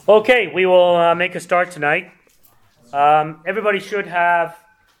Okay, we will make a start tonight. Everybody should have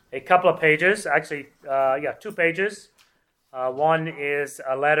a couple of pages. Actually, 2 pages. One is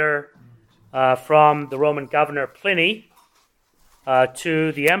a letter from the Roman governor Pliny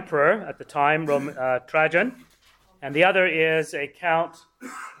to the emperor at the time, Trajan. And the other is a account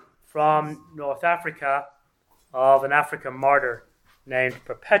from North Africa of an African martyr named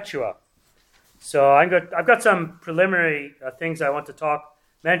Perpetua. So I've got some preliminary things I want to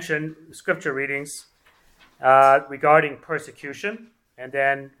mention scripture readings regarding persecution, and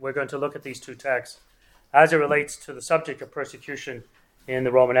then we're going to look at these 2 texts as it relates to the subject of persecution in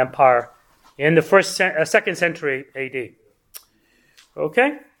the Roman Empire in the 2nd century AD.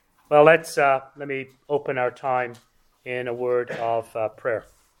 Okay, well let me open our time in a word of prayer.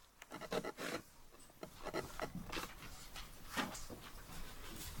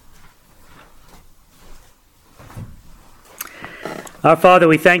 Our Father,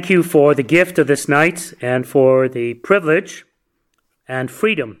 we thank you for the gift of this night and for the privilege and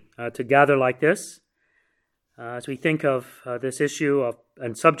freedom to gather like this. As we think of this issue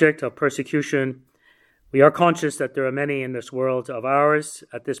and subject of persecution, we are conscious that there are many in this world of ours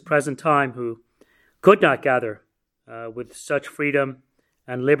at this present time who could not gather with such freedom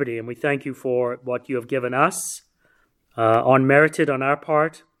and liberty. And we thank you for what you have given us, unmerited on our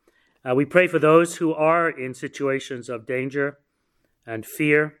part. We pray for those who are in situations of danger and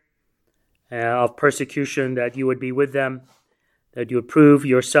fear of persecution, that you would be with them, that you would prove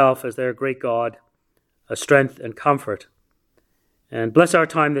yourself as their great God, a strength and comfort. And bless our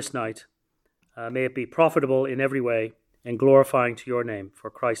time this night. May it be profitable in every way and glorifying to your name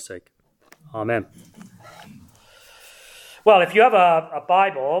for Christ's sake. Amen. Well, if you have a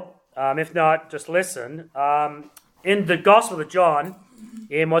Bible, if not, just listen. In the Gospel of John,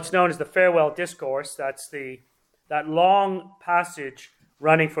 in what's known as the Farewell Discourse, that long passage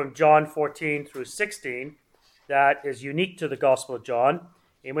running from John 14 through 16 that is unique to the Gospel of John,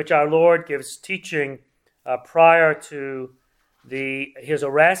 in which our Lord gives teaching prior to his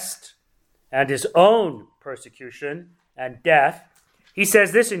arrest and his own persecution and death. He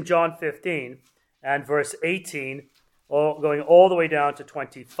says this in John 15 and verse 18, going all the way down to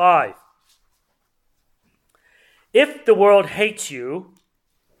 25. If the world hates you,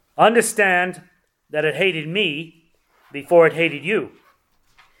 understand that it hated me before it hated you.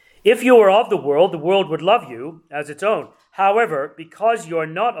 If you were of the world would love you as its own. However, because you are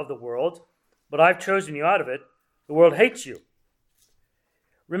not of the world, but I've chosen you out of it, the world hates you.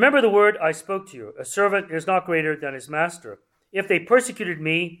 Remember the word I spoke to you. A servant is not greater than his master. If they persecuted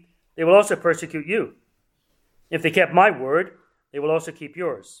me, they will also persecute you. If they kept my word, they will also keep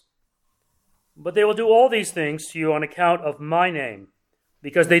yours. But they will do all these things to you on account of my name,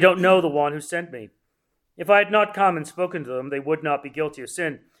 because they don't know the one who sent me. If I had not come and spoken to them, they would not be guilty of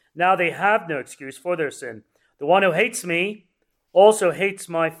sin. Now they have no excuse for their sin. The one who hates me also hates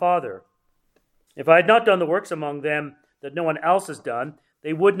my Father. If I had not done the works among them that no one else has done,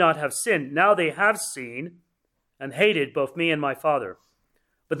 they would not have sinned. Now they have seen and hated both me and my Father.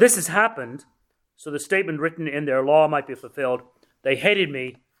 But this has happened so the statement written in their law might be fulfilled. They hated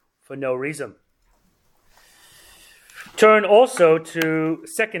me for no reason. Turn also to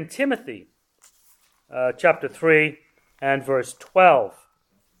 2 Timothy chapter 3 and verse 12.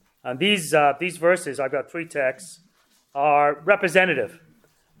 And these verses, I've got 3 texts, are representative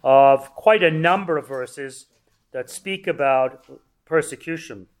of quite a number of verses that speak about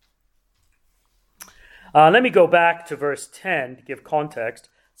persecution. Let me go back to verse 10 to give context.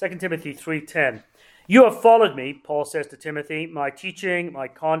 2 Timothy 3:10. You have followed me, Paul says to Timothy, my teaching, my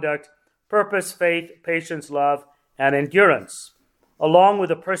conduct, purpose, faith, patience, love, and endurance, along with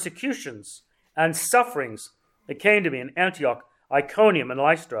the persecutions and sufferings that came to me in Antioch, Iconium, and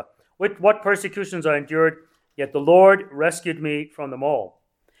Lystra. With what persecutions I endured, yet the Lord rescued me from them all.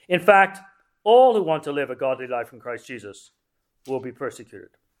 In fact, all who want to live a godly life in Christ Jesus will be persecuted.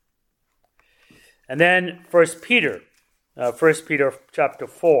 And then 1 Peter chapter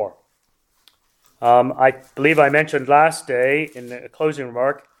 4. I believe I mentioned last day in the closing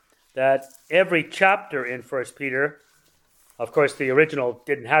remark that every chapter in 1 Peter, of course the original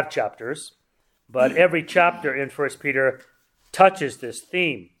didn't have chapters, but every chapter in 1 Peter touches this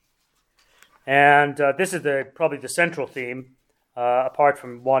theme. And this is probably the central theme, apart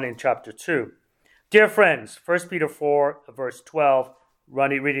from one in chapter 2. Dear friends, 1 Peter 4, verse 12,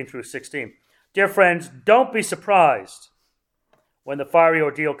 reading through 16. Dear friends, don't be surprised when the fiery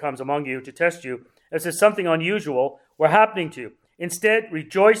ordeal comes among you to test you, as if something unusual were happening to you. Instead,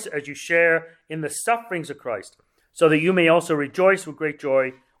 rejoice as you share in the sufferings of Christ, so that you may also rejoice with great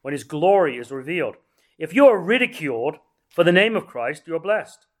joy when his glory is revealed. If you are ridiculed for the name of Christ, you are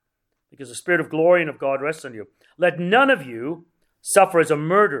blessed, because the Spirit of glory and of God rests on you. Let none of you suffer as a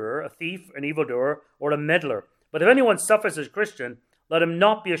murderer, a thief, an evildoer, or a meddler. But if anyone suffers as a Christian, let him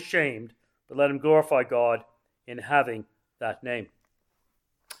not be ashamed, but let him glorify God in having that name.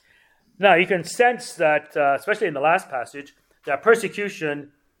 Now, you can sense that, especially in the last passage, that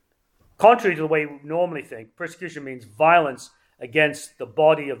persecution, contrary to the way we normally think, persecution means violence against the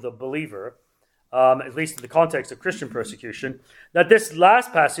body of the believer, at least in the context of Christian persecution, that this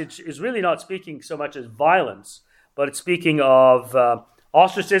last passage is really not speaking so much as violence, but it's speaking of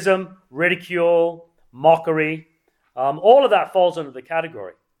ostracism, ridicule, mockery. All of that falls under the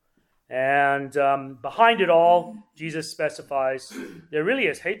category. And behind it all, Jesus specifies there really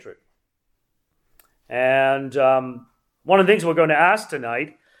is hatred. And one of the things we're going to ask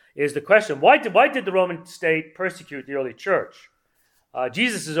tonight is the question, why did the Roman state persecute the early church?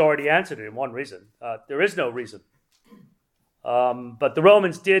 Jesus has already answered it in one reason. There is no reason. But the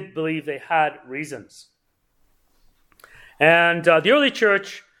Romans did believe they had reasons. And the early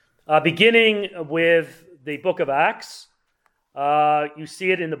church, beginning with the book of Acts, you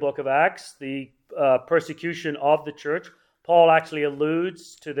see it in the book of Acts, the persecution of the church. Paul actually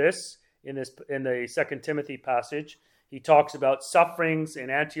alludes to this in the 2 Timothy passage. He talks about sufferings in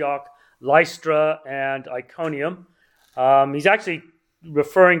Antioch, Lystra, and Iconium. He's actually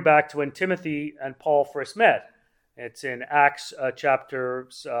referring back to when Timothy and Paul first met. It's in Acts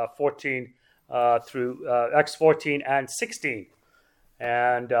chapters 14 through Acts 14 and 16.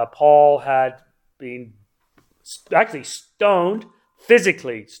 And Paul had been actually stoned,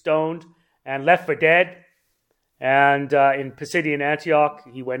 physically stoned, and left for dead. And in Pisidian Antioch,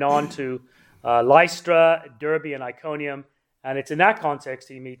 he went on to Lystra, Derbe, and Iconium. And it's in that context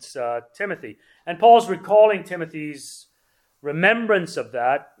he meets Timothy. And Paul's recalling Timothy's remembrance of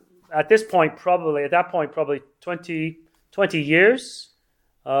that at that point, probably 20 years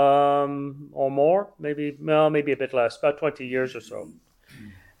or more, maybe a bit less, about 20 years or so.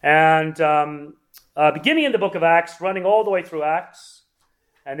 And beginning in the book of Acts, running all the way through Acts,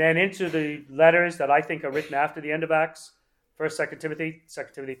 and then into the letters that I think are written after the end of Acts, 1st, 2nd Timothy,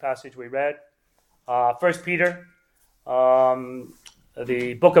 2nd Timothy passage we read, 1 Peter,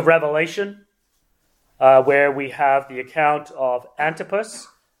 the book of Revelation, where we have the account of Antipas,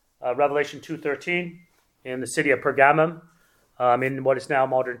 Revelation 2:13, in the city of Pergamum, in what is now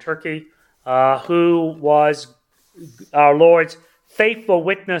modern Turkey, who was our Lord's faithful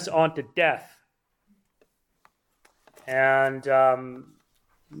witness unto death. And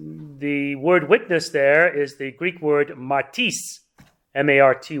the word witness there is the Greek word martys,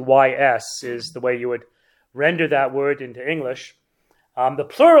 M-A-R-T-Y-S, is the way you would render that word into English. The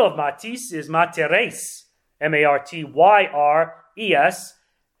plural of martys is martyres, M-A-R-T-Y-R-E-S.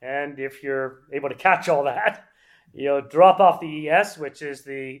 And if you're able to catch all that, drop off the E-S, which is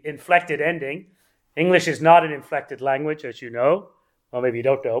the inflected ending. English is not an inflected language, as you know. Well, maybe you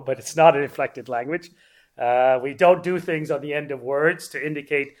don't know, but it's not an inflected language. We don't do things on the end of words to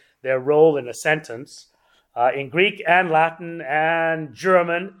indicate their role in a sentence. In Greek and Latin and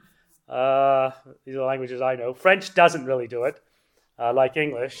German, these are languages I know. French doesn't really do it, like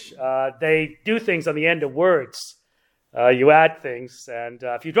English. They do things on the end of words. You add things, and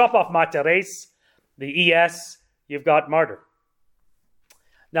if you drop off martyres, the ES, you've got martyr.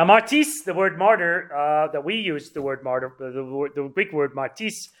 Now, martys, the word martyr that we use, the word martyr, the Greek word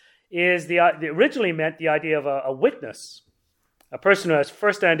martys, is originally meant the idea of a witness, a person who has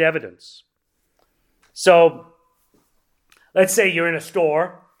first-hand evidence. So, let's say you're in a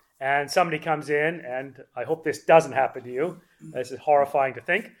store and somebody comes in, and I hope this doesn't happen to you. This is horrifying to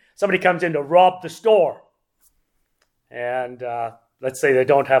think. Somebody comes in to rob the store. And let's say they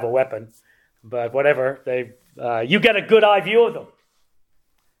don't have a weapon, but whatever, you get a good eye view of them.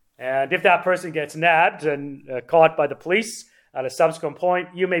 And if that person gets nabbed and caught by the police at a subsequent point,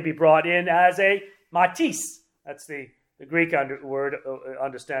 you may be brought in as a martys. That's the Greek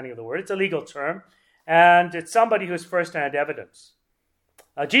understanding of the word. It's a legal term, and it's somebody who's first-hand evidence.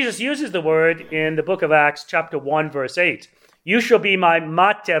 Jesus uses the word in the book of Acts, chapter 1, verse 8. You shall be my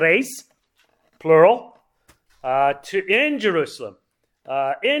martyres, plural, in Jerusalem,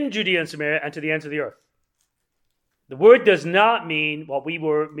 in Judea and Samaria, and to the ends of the earth. The word does not mean what we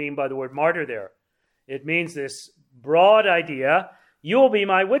mean by the word martyr there. It means this broad idea, you will be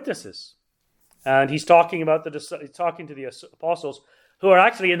my witnesses. And he's talking to the apostles who are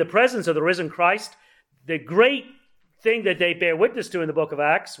actually in the presence of the risen Christ. The great thing that they bear witness to in the book of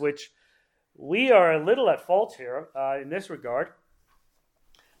Acts, which we are a little at fault here in this regard,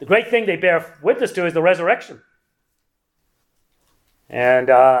 the great thing they bear witness to is the resurrection. And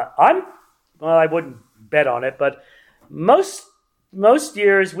I wouldn't bet on it, but most most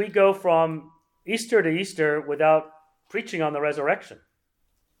years we go from Easter to Easter without preaching on the resurrection.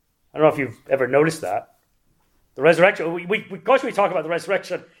 I don't know if you've ever noticed that. The resurrection, of course we talk about the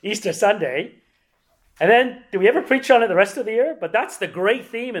resurrection Easter Sunday, and then do we ever preach on it the rest of the year? But that's the great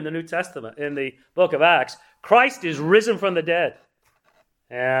theme in the New Testament, in the book of Acts. Christ is risen from the dead.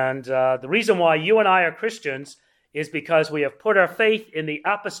 And the reason why you and I are Christians is because we have put our faith in the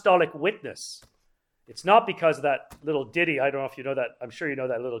apostolic witness. It's not because of that little ditty. I don't know if you know that. I'm sure you know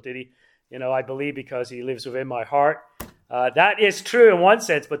that little ditty. I believe because he lives within my heart. That is true in one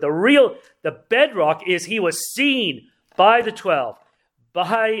sense, but the bedrock is he was seen by the 12,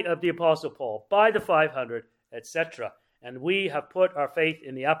 by the Apostle Paul, by the 500, etc. And we have put our faith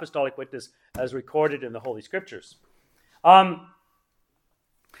in the apostolic witness as recorded in the Holy Scriptures. That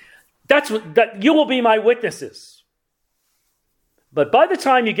you will be my witnesses. But by the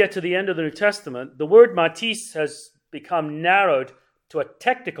time you get to the end of the New Testament, the word matis has become narrowed to a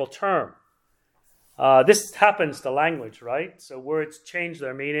technical term. This happens to language, right? So words change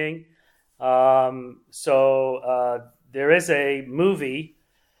their meaning. There is a movie.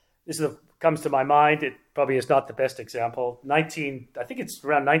 Comes to my mind. It probably is not the best example. I think it's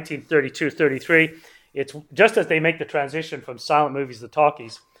around 1932, 33. It's just as they make the transition from silent movies to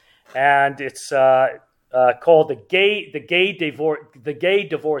talkies, and it's called the Gay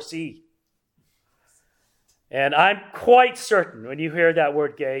Divorcee. And I'm quite certain when you hear that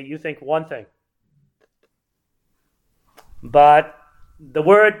word "gay," you think one thing. But the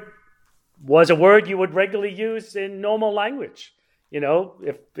word was a word you would regularly use in normal language.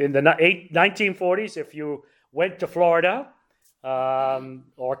 If in the 1940s, if you went to Florida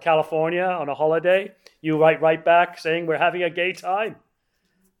or California on a holiday, you write right back saying we're having a gay time.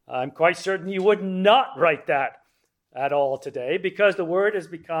 I'm quite certain you would not write that at all today because the word has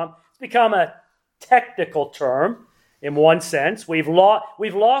become a technical term in one sense. We've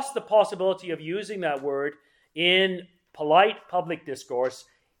lost the possibility of using that word in polite public discourse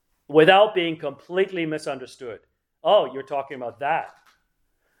without being completely misunderstood. Oh, you're talking about that.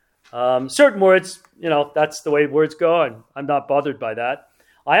 Certain words, that's the way words go, and I'm not bothered by that.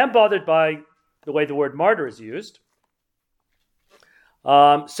 I am bothered by the way the word martyr is used.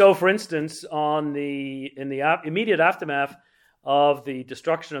 So, for instance, in the immediate aftermath of the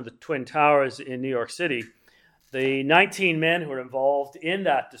destruction of the Twin Towers in New York City, the 19 men who were involved in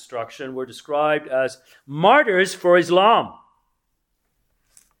that destruction were described as martyrs for Islam.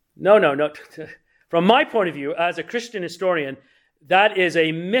 No. From my point of view, as a Christian historian, that is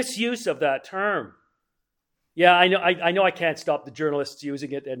a misuse of that term. Yeah, I know I can't stop the journalists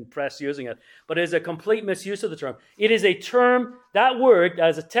using it and press using it, but it is a complete misuse of the term. It is a term, that word,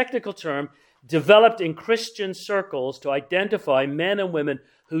 as a technical term, developed in Christian circles to identify men and women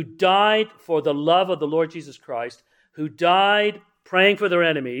who died for the love of the Lord Jesus Christ, who died praying for their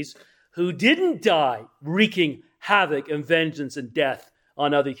enemies, who didn't die wreaking havoc and vengeance and death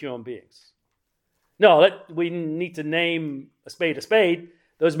on other human beings. No, we need to name a spade a spade.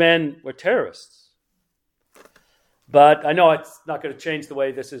 Those men were terrorists. But I know it's not going to change the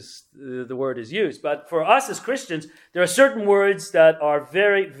way the word is used. But for us as Christians, there are certain words that are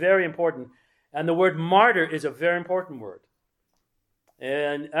very, very important. And the word martyr is a very important word.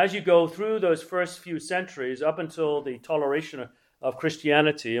 And as you go through those first few centuries, up until the toleration of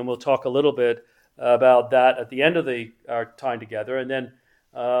Christianity, and we'll talk a little bit about that at the end of our time together, and then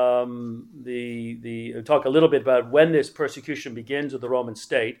we'll talk a little bit about when this persecution begins of the Roman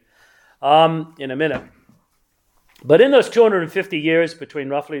state in a minute. But in those 250 years between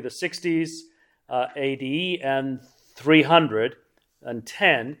roughly the 60s AD and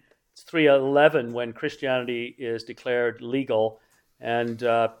 310, it's 311 when Christianity is declared legal, and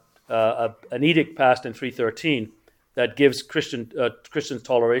an edict passed in 313 that gives Christians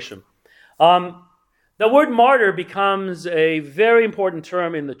toleration. The word martyr becomes a very important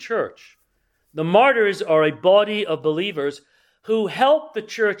term in the church. The martyrs are a body of believers who help the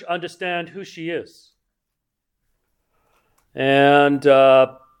church understand who she is. And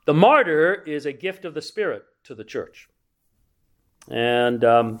the martyr is a gift of the Spirit to the church.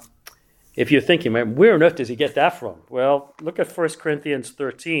 And if you're thinking, where on earth does he get that from? Well, look at 1 Corinthians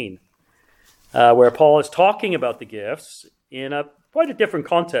 13, where Paul is talking about the gifts in quite a different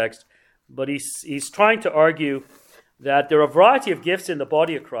context, but he's trying to argue that there are a variety of gifts in the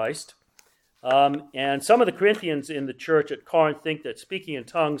body of Christ, and some of the Corinthians in the church at Corinth think that speaking in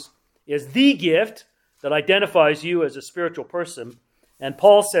tongues is the gift that identifies you as a spiritual person. And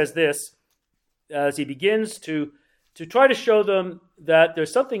Paul says this as he begins to try to show them that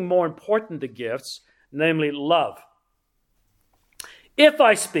there's something more important to gifts, namely love. If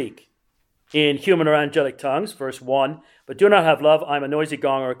I speak in human or angelic tongues, verse 1, but do not have love, I'm a noisy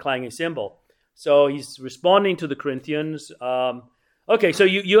gong or a clanging cymbal. So he's responding to the Corinthians. Okay, so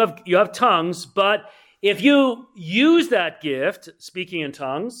you have tongues, but if you use that gift, speaking in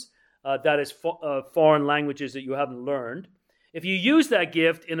tongues, that is foreign languages that you haven't learned, if you use that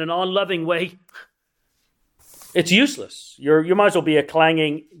gift in an unloving way, it's useless. You might as well be a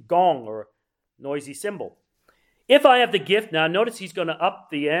clanging gong or noisy cymbal. If I have the gift, now notice he's going to up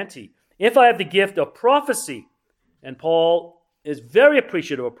the ante. If I have the gift of prophecy, and Paul is very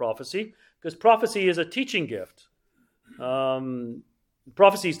appreciative of prophecy, because prophecy is a teaching gift.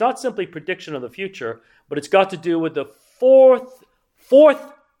 Prophecy is not simply prediction of the future, but it's got to do with the fourth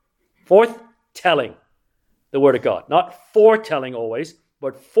telling the word of God. Not foretelling always,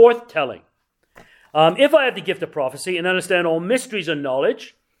 but forthtelling. If I have the gift of prophecy and understand all mysteries and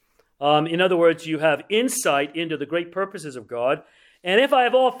knowledge, in other words, you have insight into the great purposes of God, and if I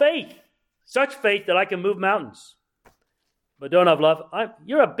have all faith, such faith that I can move mountains, but don't have love,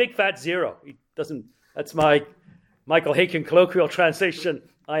 you're a big fat zero. That's my Michael Haykin colloquial translation.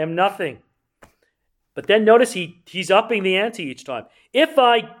 I am nothing. But then notice he's upping the ante each time. If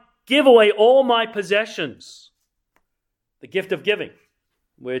I give away all my possessions, the gift of giving,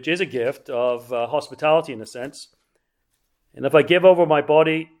 which is a gift of hospitality in a sense, and if I give over my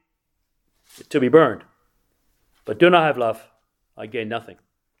body to be burned, but do not have love, I gain nothing.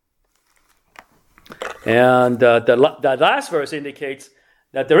 And the last verse indicates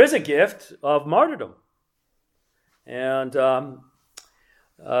that there is a gift of martyrdom. And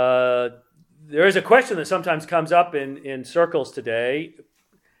there is a question that sometimes comes up in circles today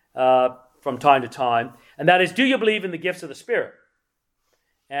from time to time, and that is, do you believe in the gifts of the Spirit?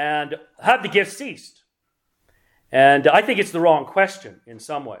 And have the gifts ceased? And I think it's the wrong question in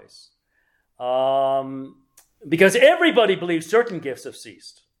some ways. Because everybody believes certain gifts have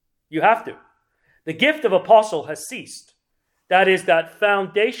ceased. You have to. The gift of apostle has ceased. That is, that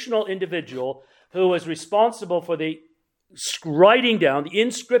foundational individual who was responsible for the writing down, the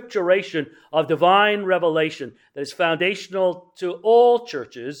inscripturation of divine revelation that is foundational to all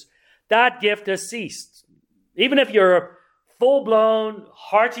churches. That gift has ceased. Even if you're a full-blown,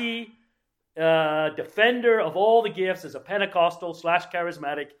 hearty defender of all the gifts as a Pentecostal /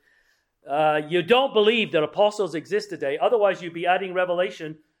 charismatic, you don't believe that apostles exist today. Otherwise, you'd be adding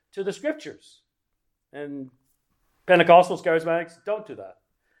revelation to the scriptures. And Pentecostals, charismatics don't do that.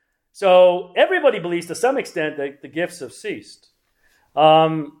 So everybody believes to some extent that the gifts have ceased.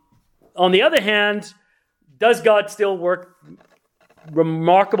 On the other hand, does God still work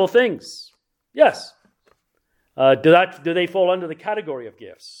remarkable things? Yes. Do they fall under the category of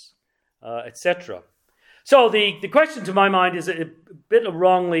gifts, etc.? So the question to my mind is a bit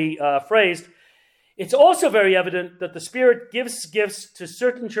wrongly phrased. It's also very evident that the Spirit gives gifts to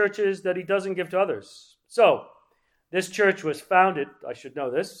certain churches that he doesn't give to others. So this church was founded, I should know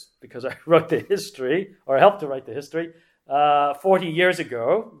this because I wrote the history, or helped to write the history, 40 years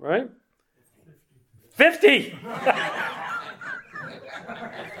ago, right? 50!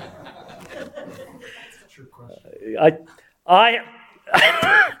 I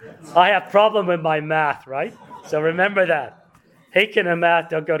have problem with my math, right? So remember that. Haykin and math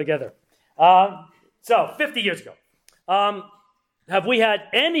don't go together. So 50 years ago. Have we had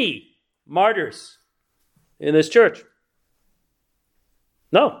any martyrs in this church?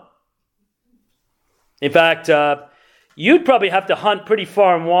 No. In fact, you'd probably have to hunt pretty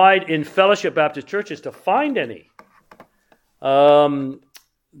far and wide in Fellowship Baptist churches to find any.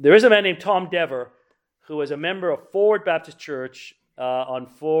 There is a man named Tom Dever who was a member of Forward Baptist Church on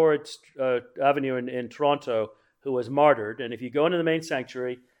Forward Avenue in Toronto, who was martyred. And if you go into the main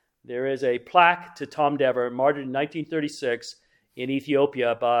sanctuary, there is a plaque to Tom Dever, martyred in 1936 in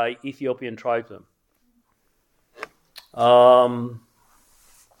Ethiopia by Ethiopian tribesmen. I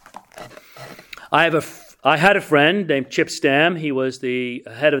had a friend named Chip Stam. He was the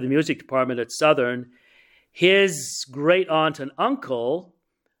head of the music department at Southern. His great aunt and uncle,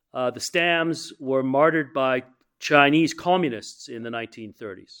 the Stams, were martyred by Chinese communists in the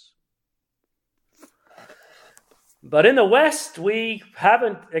 1930s. But in the West, we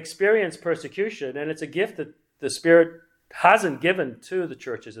haven't experienced persecution, and it's a gift that the Spirit hasn't given to the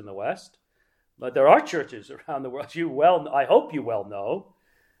churches in the West. But there are churches around the world, I hope you well know,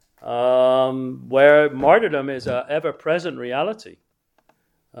 where martyrdom is an ever-present reality.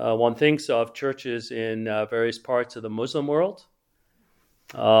 One thinks of churches in various parts of the Muslim world,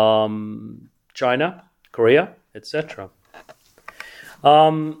 China, Korea, etc.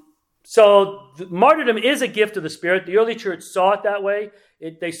 So martyrdom is a gift of the Spirit. The early church saw it that way.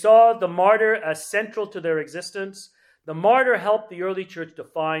 They saw the martyr as central to their existence. The martyr helped the early church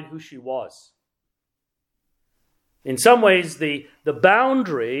define who she was. In some ways, the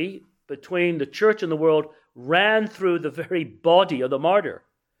boundary between the church and the world ran through the very body of the martyr.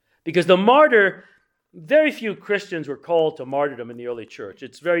 Because the martyr, very few Christians were called to martyrdom in the early church.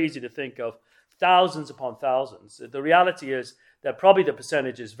 It's very easy to think of thousands upon thousands. The reality is that probably the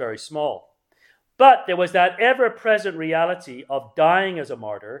percentage is very small. But there was that ever-present reality of dying as a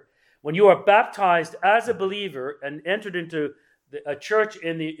martyr. When you are baptized as a believer and entered into a church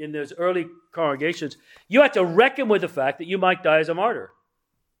in those early congregations, you had to reckon with the fact that you might die as a martyr.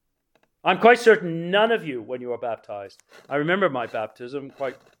 I'm quite certain none of you, when you were baptized, I remember my baptism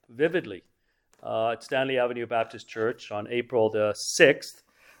quite vividly at Stanley Avenue Baptist Church on April the 6th,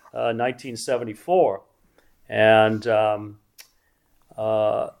 1974. And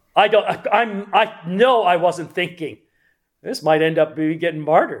I know I wasn't thinking, this might end up getting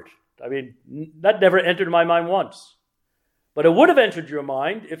martyred. I mean, that never entered my mind once. But it would have entered your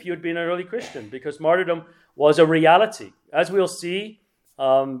mind if you had been an early Christian, because martyrdom was a reality. As we'll see,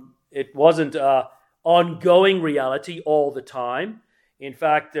 it wasn't an ongoing reality all the time. In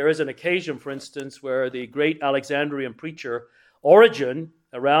fact, there is an occasion, for instance, where the great Alexandrian preacher Origen,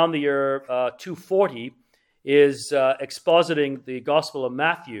 around the year 240, is expositing the Gospel of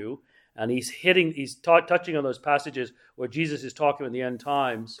Matthew, and he's touching on those passages where Jesus is talking in the end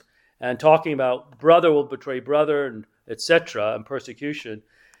times and talking about brother will betray brother, and etc., and persecution.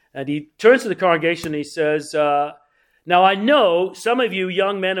 And he turns to the congregation and he says, now I know some of you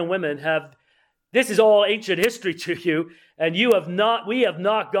young men and women this is all ancient history to you, and we have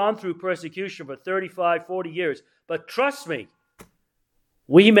not gone through persecution for 35, 40 years, but trust me,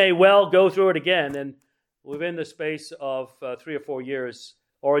 we may well go through it again. And within the space of 3 or 4 years,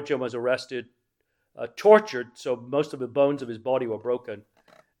 Origen was arrested, tortured, so most of the bones of his body were broken.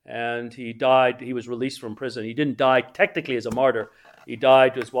 And he died. He was released from prison. He didn't die technically as a martyr. He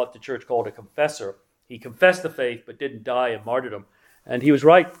died as what the church called a confessor. He confessed the faith but didn't die in martyrdom. And he was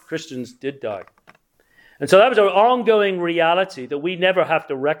right. Christians did die. And so that was an ongoing reality that we never have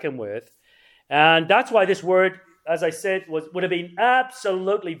to reckon with. And that's why this word, as I said, would have been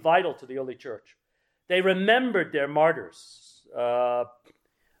absolutely vital to the early church. They remembered their martyrs.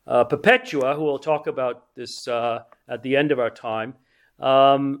 Perpetua, who we'll talk about this at the end of our time,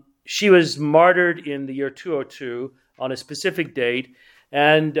 she was martyred in the year 202 on a specific date,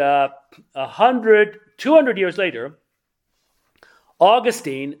 and 200 years later,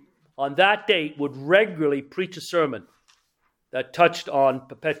 Augustine, on that date, would regularly preach a sermon that touched on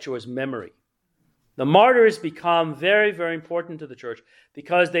Perpetua's memory. The martyrs become very, very important to the church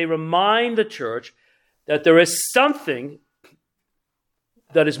because they remind the church that there is something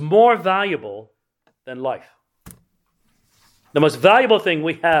that is more valuable than life. The most valuable thing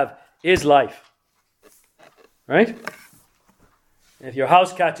we have is life. Right? If your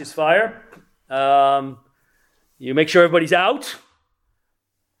house catches fire, you make sure everybody's out,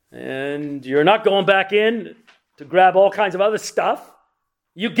 and you're not going back in to grab all kinds of other stuff.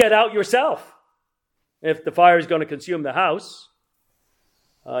 You get out yourself. If the fire is going to consume the house,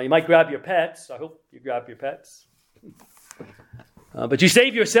 you might grab your pets. I hope you grab your pets. But you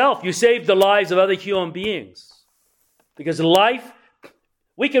save yourself. You save the lives of other human beings. Because life,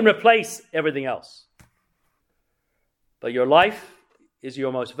 we can replace everything else. But your life is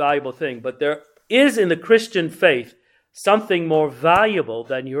your most valuable thing. But there is in the Christian faith something more valuable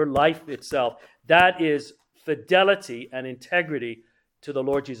than your life itself. That is fidelity and integrity to the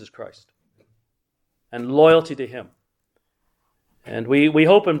Lord Jesus Christ. And loyalty to Him. And we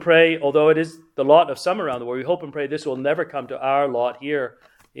hope and pray, although it is the lot of some around the world, we hope and pray this will never come to our lot here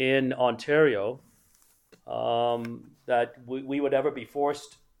in Ontario, that we would ever be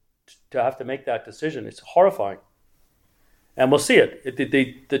forced to have to make that decision. It's horrifying. And we'll see it.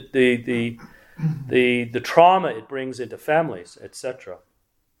 The trauma it brings into families, etc.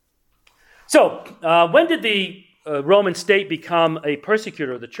 So, when did the Roman state become a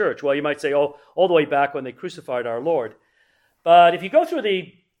persecutor of the church? Well, you might say, all the way back when they crucified our Lord. But if you go through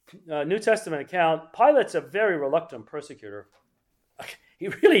the New Testament account, Pilate's a very reluctant persecutor. He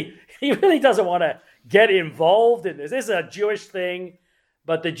really doesn't want to get involved in this. This is a Jewish thing,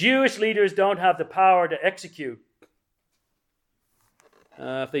 but the Jewish leaders don't have the power to execute.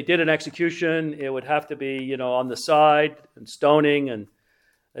 If they did an execution, it would have to be, on the side and stoning and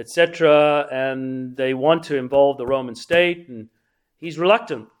etc. And they want to involve the Roman state, and he's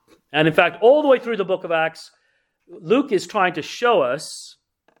reluctant. And in fact, all the way through the book of Acts, Luke is trying to show us,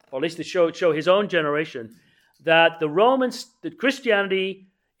 or at least to show his own generation, that that Christianity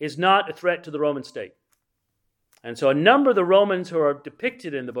is not a threat to the Roman state. And so a number of the Romans who are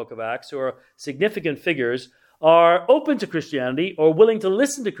depicted in the book of Acts, who are significant figures, are open to Christianity or willing to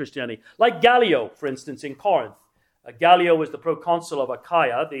listen to Christianity. Like Gallio, for instance, in Corinth. Gallio was the proconsul of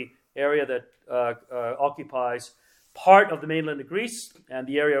Achaia, the area that occupies part of the mainland of Greece and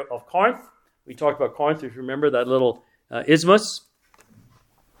the area of Corinth. We talked about Corinth, if you remember, that little isthmus.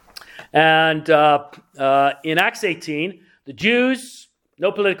 And in Acts 18, the Jews,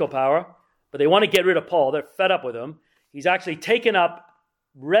 no political power, but they want to get rid of Paul. They're fed up with him. He's actually taken up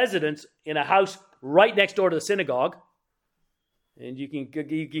residence in a house right next door to the synagogue. And you can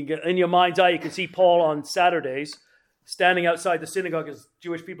get, in your mind's eye, you can see Paul on Saturdays standing outside the synagogue as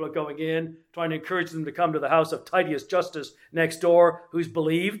Jewish people are going in, trying to encourage them to come to the house of Titius Justus next door, who's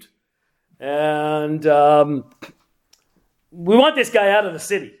believed. And we want this guy out of the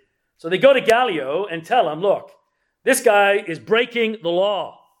city. So they go to Gallio and tell him, look, this guy is breaking the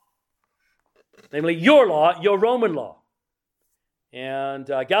law. Namely, your law, your Roman law. And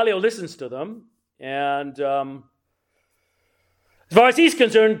Gallio listens to them. And as far as he's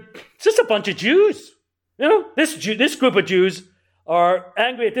concerned, it's just a bunch of Jews. You know, this group of Jews are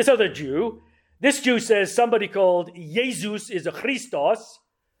angry at this other Jew. This Jew says somebody called Jesus is a Christos.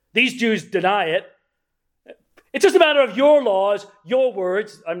 These Jews deny it. It's just a matter of your laws, your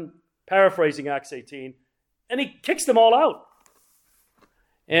words. I'm paraphrasing Acts 18. And he kicks them all out.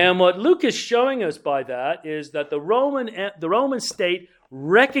 And what Luke is showing us by that is that the Roman state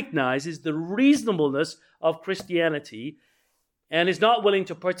recognizes the reasonableness of Christianity and is not willing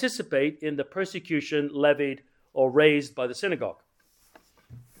to participate in the persecution levied or raised by the synagogue.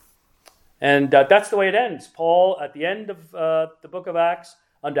 And that's the way it ends. Paul, at the end of the book of Acts,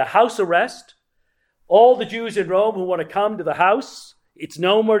 under house arrest, all the Jews in Rome who want to come to the house, it's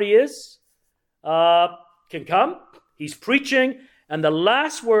known where he is, can come. He's preaching, and the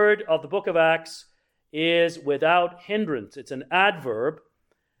last word of the book of Acts is without hindrance. It's an adverb.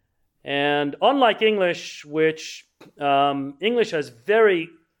 And unlike English, which English has very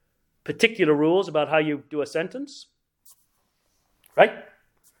particular rules about how you do a sentence, right?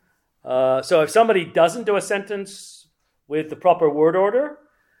 So if somebody doesn't do a sentence with the proper word order,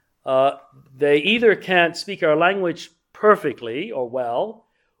 they either can't speak our language perfectly or well,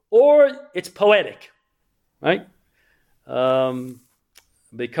 or it's poetic, right?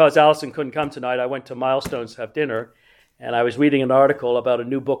 Because Allison couldn't come tonight, I went to Milestones to have dinner, and I was reading an article about a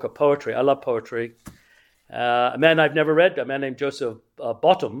new book of poetry. I love poetry. A man I've never read, a man named Joseph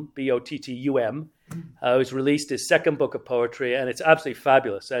Bottum, B-O-T-T-U-M, who's released his second book of poetry, and it's absolutely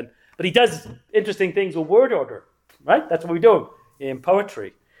fabulous. But he does interesting things with word order, right? That's what we do in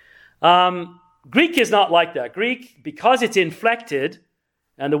poetry. Greek is not like that. Greek, because it's inflected,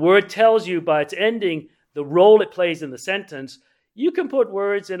 and the word tells you by its ending the role it plays in the sentence, you can put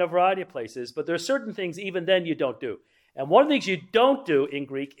words in a variety of places, but there are certain things even then you don't do. And one of the things you don't do in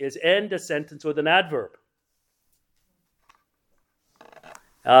Greek is end a sentence with an adverb.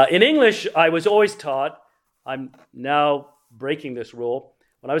 In English, I was always taught, I'm now breaking this rule,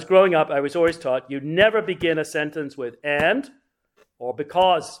 when I was growing up, I was always taught you never begin a sentence with and or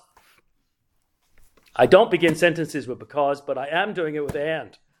because. I don't begin sentences with because, but I am doing it with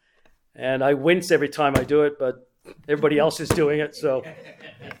and. And I wince every time I do it, but everybody else is doing it, so...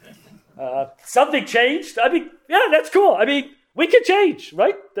 something changed. I mean, yeah, that's cool. I mean, we can change,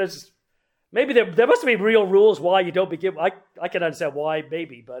 right? Maybe there must be real rules why you don't begin. I can understand why,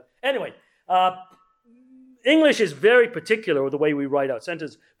 maybe, but anyway, English is very particular with the way we write out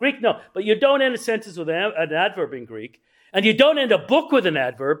sentences. Greek, no, but you don't end a sentence with an adverb in Greek, and you don't end a book with an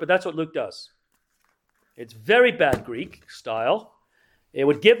adverb, but that's what Luke does. It's very bad Greek style. It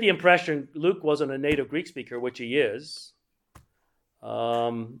would give the impression Luke wasn't a native Greek speaker, which he is.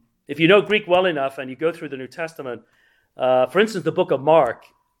 If you know Greek well enough and you go through the New Testament, for instance, the book of Mark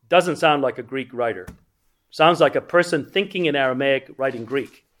doesn't sound like a Greek writer. Sounds like a person thinking in Aramaic, writing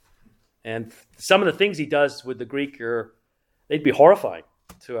Greek. And some of the things he does with the Greek they'd be horrifying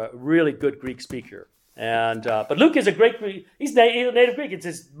to a really good Greek speaker. But Luke is a great Greek. He's native Greek. It's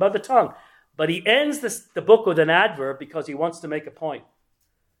his mother tongue. But he ends the book with an adverb because he wants to make a point.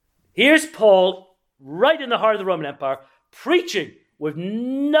 Here's Paul, right in the heart of the Roman Empire, preaching with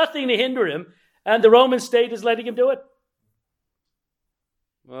nothing to hinder him, and the Roman state is letting him do it.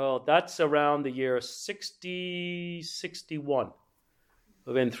 Well, that's around the year 60, 61.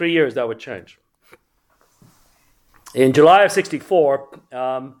 Within 3 years, that would change. In July of 64,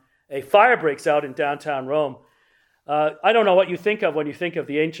 a fire breaks out in downtown Rome. I don't know what you think of when you think of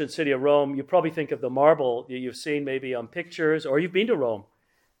the ancient city of Rome. You probably think of the marble that you've seen maybe on pictures, or you've been to Rome.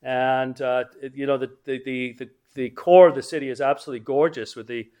 And, the core of the city is absolutely gorgeous with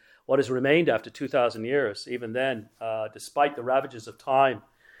what has remained after 2,000 years, even then, despite the ravages of time.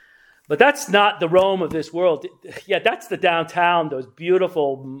 But that's not the Rome of this world. Yeah, that's the downtown, those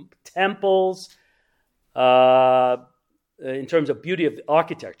beautiful temples. In terms of beauty of the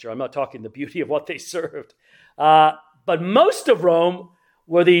architecture, I'm not talking the beauty of what they served. But most of Rome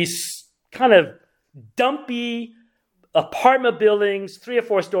were these kind of dumpy apartment buildings, 3 or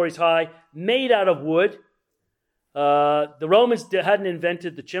 4 stories high, made out of wood. The Romans hadn't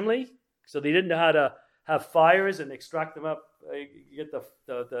invented the chimney, so they didn't know how to have fires and extract them up, get the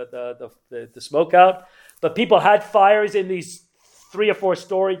smoke out. But people had fires in these 3 or 4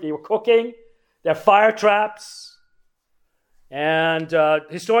 stories. They were cooking. They're fire traps. And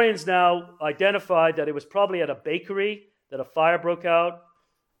historians now identified that it was probably at a bakery that a fire broke out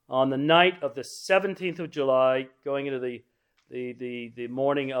on the night of the 17th of July, going into the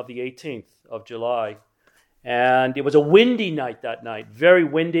morning of the 18th of July. And it was a windy night that night, very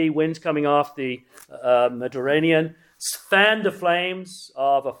windy, winds coming off the Mediterranean, fanned the flames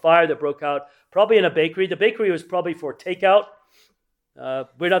of a fire that broke out, probably in a bakery. The bakery was probably for takeout.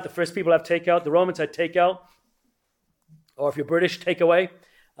 We're not the first people to have takeout. The Romans had takeout, or if you're British, takeaway,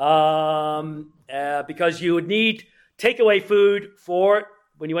 because you would need takeaway food for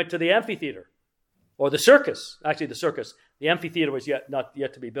when you went to the amphitheater or the circus. Actually, the circus. The amphitheater was not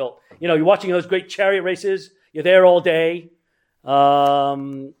yet to be built. You know, you're watching those great chariot races. You're there all day.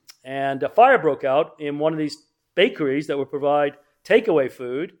 And a fire broke out in one of these bakeries that would provide takeaway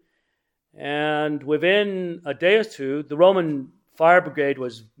food. And within a day or two, the Roman fire brigade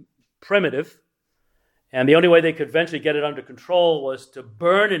was primitive. And the only way they could eventually get it under control was to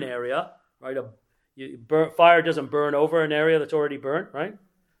burn an area, right? Fire doesn't burn over an area that's already burnt, right?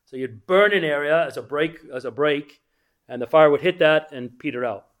 So you'd burn an area as a break, and the fire would hit that and peter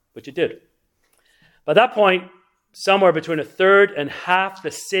out, which it did. By that point, somewhere between a third and half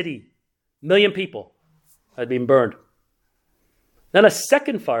the city, 1 million people, had been burned. Then a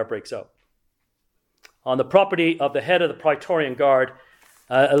second fire breaks out on the property of the head of the Praetorian Guard,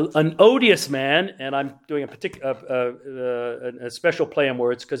 an odious man, and I'm doing a special play on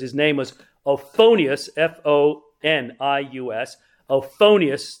words because his name was Ophonius, F-O-N-I-U-S,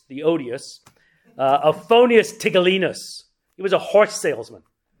 Ophonius, the odious, Ophonius Tigellinus. He was a horse salesman.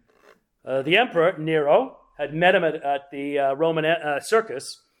 The emperor, Nero, had met him at the Roman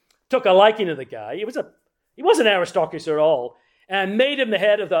circus, took a liking to the guy. He wasn't aristocracy at all, and made him the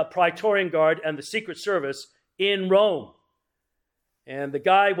head of the Praetorian Guard and the Secret Service in Rome. And the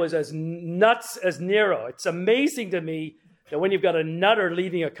guy was as nuts as Nero. It's amazing to me that when you've got a nutter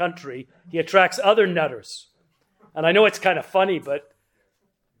leading a country, he attracts other nutters. And I know it's kind of funny, but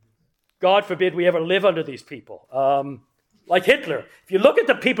God forbid we ever live under these people. Like Hitler. If you look at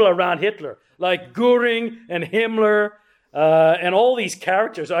the people around Hitler, like Goering and Himmler and all these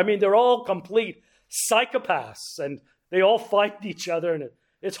characters, I mean, they're all complete psychopaths, and they all fight each other, and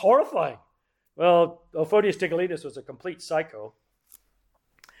it's horrifying. Well, Ophonius Tigellinus was a complete psycho.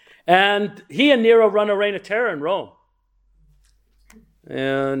 And he and Nero run a reign of terror in Rome.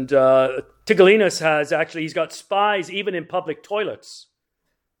 And Tigellinus he's got spies even in public toilets.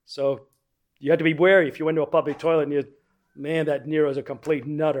 So you had to be wary if you went to a public toilet and that Nero's a complete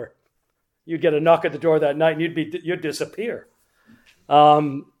nutter. You'd get a knock at the door that night and you'd disappear.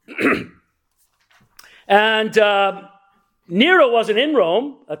 And Nero wasn't in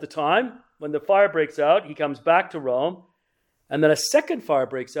Rome at the time. When the fire breaks out, he comes back to Rome. And then a second fire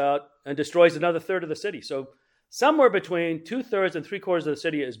breaks out and destroys another third of the city. So somewhere between 2/3 and 3/4 of the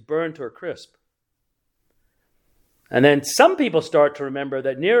city is burned to a crisp. And then some people start to remember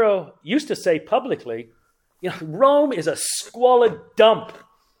that Nero used to say publicly, Rome is a squalid dump.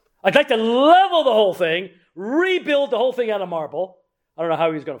 I'd like to level the whole thing, rebuild the whole thing out of marble. I don't know how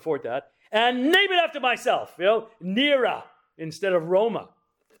he was going to afford that. And name it after myself, Nera instead of Roma.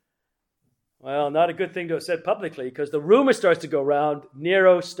 Well, not a good thing to have said publicly, because the rumor starts to go around,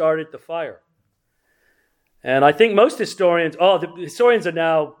 Nero started the fire. And I think most historians, the historians are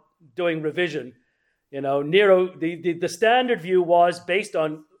now doing revision. Nero, the standard view was based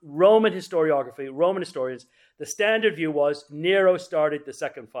on Roman historiography, Roman historians. The standard view was Nero started the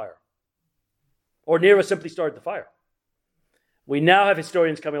second fire. Or Nero simply started the fire. We now have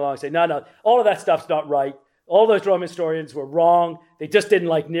historians coming along and say, no, all of that stuff's not right. All those Roman historians were wrong. They just didn't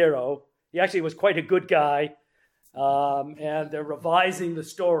like Nero. He actually was quite a good guy, and they're revising the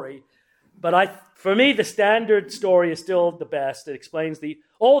story. But for me, the standard story is still the best. It explains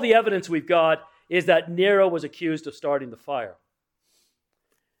all the evidence we've got is that Nero was accused of starting the fire.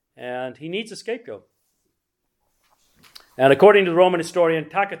 And he needs a scapegoat. And according to the Roman historian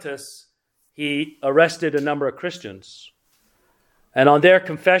Tacitus, he arrested a number of Christians. And on their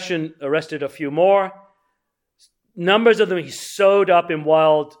confession, arrested a few more. numbers of them he sewed up in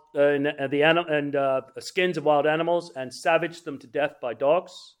skins of wild animals and savaged them to death by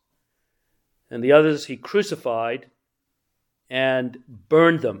dogs. And the others he crucified and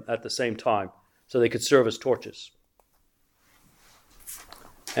burned them at the same time so they could serve as torches.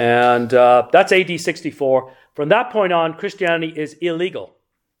 And that's AD 64. From that point on, Christianity is illegal.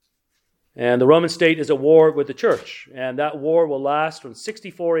 And the Roman state is at war with the church. And that war will last from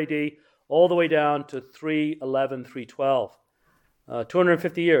 64 AD all the way down to 311, 312.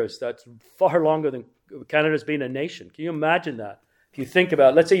 250 years. That's far longer than Canada's been a nation. Can you imagine that? If you think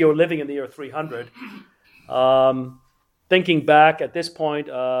about, let's say you're living in the year 300, thinking back at this point,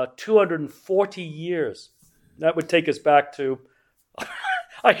 240 years. That would take us back to,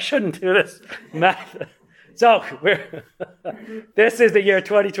 I shouldn't do this math. So this is the year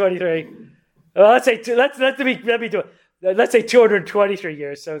 2023. Well, let me do it. Let's say 223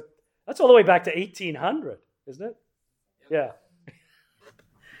 years. So that's all the way back to 1800, isn't it? Yeah.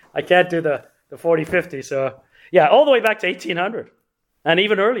 I can't do the 40-50. So yeah, all the way back to 1800 and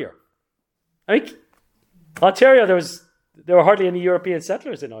even earlier. I mean, Ontario, there were hardly any European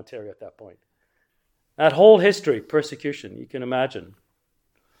settlers in Ontario at that point. That whole history, persecution, you can imagine.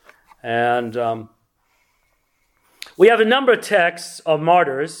 And we have a number of texts of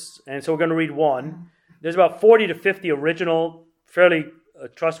martyrs, and so we're going to read one. There's about 40 to 50 original, fairly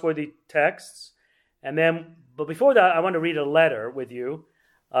trustworthy texts. But before that, I want to read a letter with you,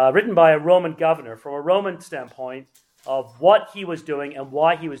 written by a Roman governor from a Roman standpoint of what he was doing and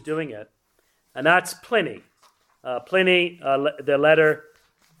why he was doing it. And that's Pliny. The letter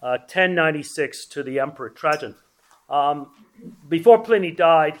 1096 to the Emperor Trajan. Before Pliny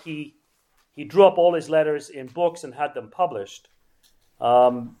died, he drew up all his letters in books and had them published,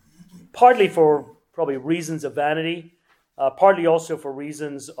 partly for probably reasons of vanity, partly also for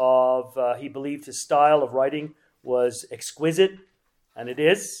reasons of he believed his style of writing was exquisite, and it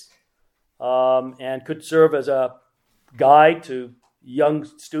is, and could serve as a guide to young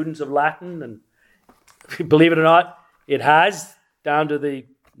students of Latin. And believe it or not, it has, down to the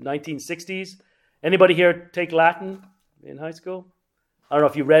 1960s. Anybody here take Latin in high school? I don't know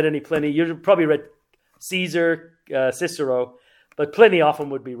if you read any Pliny. You probably read Caesar, Cicero, but Pliny often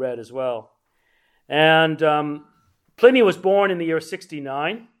would be read as well. And Pliny was born in the year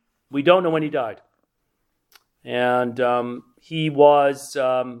 69. We don't know when he died. And he was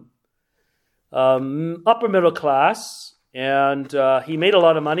upper middle class, and he made a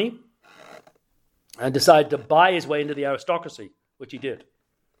lot of money and decided to buy his way into the aristocracy, which he did.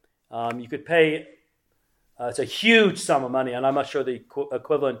 You could pay, it's a huge sum of money, and I'm not sure the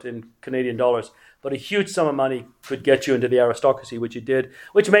equivalent in Canadian dollars, but a huge sum of money could get you into the aristocracy, which he did,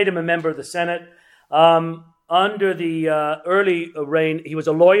 which made him a member of the Senate. Under the early reign, he was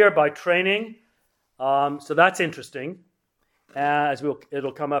a lawyer by training, so that's interesting,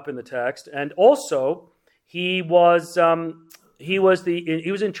 it'll come up in the text. And also, he was in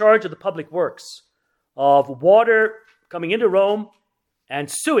charge of the public works, of water coming into Rome and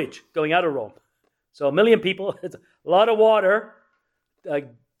sewage going out of Rome. So 1 million people, it's a lot of water,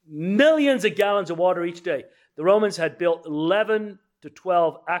 millions of gallons of water each day. The Romans had built 11 to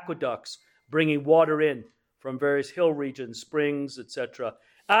 12 aqueducts bringing water in from various hill regions, springs, etc.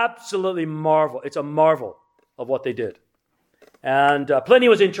 Absolutely marvel. It's a marvel of what they did. And Pliny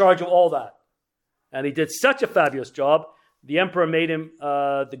was in charge of all that. And he did such a fabulous job, the emperor made him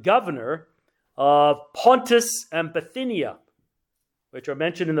the governor of Pontus and Bithynia, which are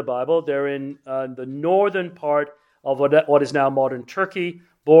mentioned in the Bible. They're in the northern part of what is now modern Turkey,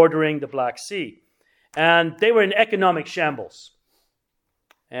 bordering the Black Sea. And they were in economic shambles.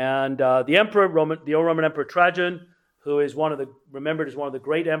 And the Roman Emperor Trajan, who is remembered as one of the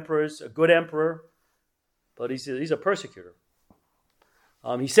great emperors, a good emperor, but he's a persecutor.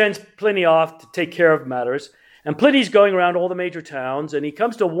 He sends Pliny off to take care of matters. And Pliny's going around all the major towns, and he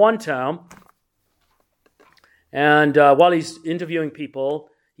comes to one town. And while he's interviewing people,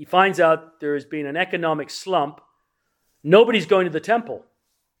 he finds out there has been an economic slump. Nobody's going to the temple.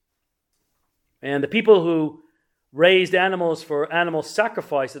 And the people who raised animals for animal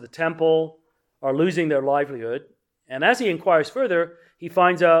sacrifice at the temple are losing their livelihood. And as he inquires further, he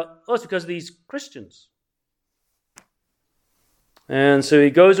finds out, it's because of these Christians. And so he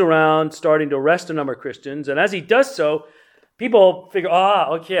goes around starting to arrest a number of Christians. And as he does so, people figure,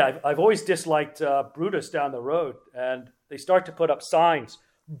 okay, I've always disliked Brutus down the road. And they start to put up signs.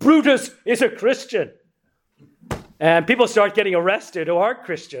 Brutus is a Christian. And people start getting arrested who aren't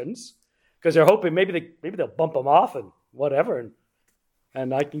Christians because they're hoping maybe they'll bump him off and whatever.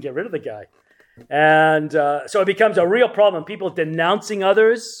 And I can get rid of the guy. And so it becomes a real problem. People denouncing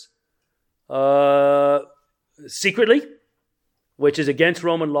others. secretly, which is against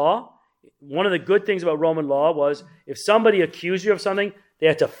Roman law. One of the good things about Roman law was if somebody accused you of something, they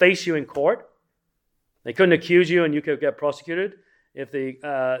had to face you in court. They couldn't accuse you and you could get prosecuted. If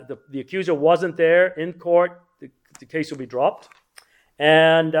the accuser wasn't there in court, the case would be dropped.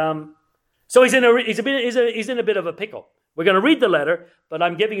 And so he's in a bit of a pickle. We're going to read the letter, but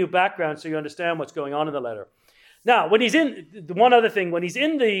I'm giving you background so you understand what's going on in the letter. Now, when he's in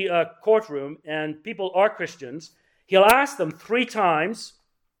the courtroom and people are Christians, he'll ask them 3 times,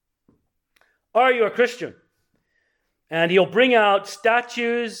 "Are you a Christian?" And he'll bring out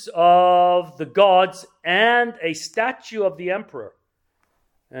statues of the gods and a statue of the emperor.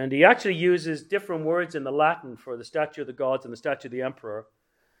 And he actually uses different words in the Latin for the statue of the gods and the statue of the emperor.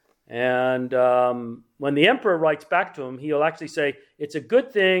 And when the emperor writes back to him, he'll actually say, it's a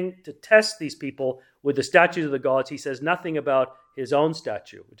good thing to test these people with the statues of the gods. He says nothing about his own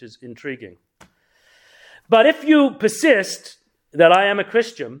statue, which is intriguing. But if you persist that I am a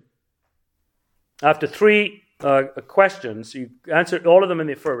Christian, after 3 questions, you answered all of them in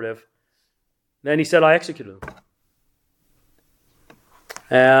the affirmative, then he said, I executed them.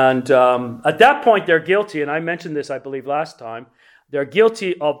 And at that point, they're guilty, and I mentioned this, I believe, last time. They're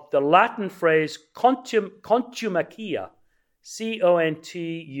guilty of the Latin phrase contumacia,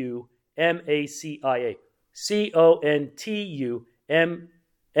 C-O-N-T-U-M-A-C-I-A. C-O-N-T-U-M-A-C-I-A.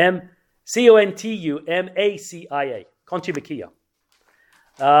 Contumacia.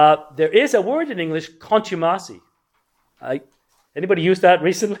 There is a word in English, contumacy. Anybody used that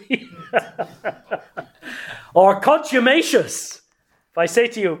recently? Or contumacious. If I say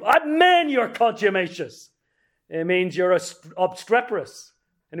to you, man, you're contumacious, it means you're obstreperous.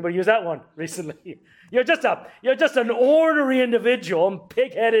 Anybody use that one recently? You're just an ornery individual, and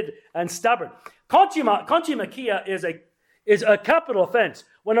pig-headed and stubborn. Contumacia is a capital offense.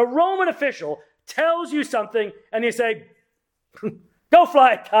 When a Roman official tells you something and you say, go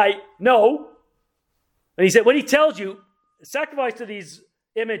fly a kite, no. And he said, when he tells you, sacrifice to these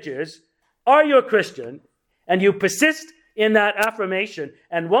images, are you a Christian? And you persist in that affirmation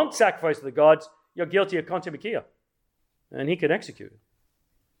and won't sacrifice to the gods, you're guilty of contumacia. And he can execute it.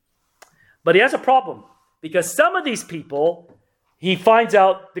 But he has a problem, because some of these people, he finds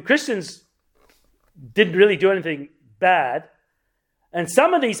out the Christians didn't really do anything bad. And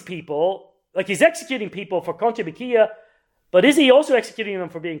some of these people, like he's executing people for contumacia, but is he also executing them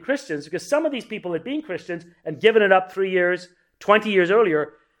for being Christians? Because some of these people had been Christians and given it up 3 years, 20 years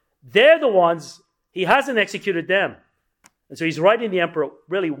earlier. They're the ones, he hasn't executed them. And so he's writing the emperor,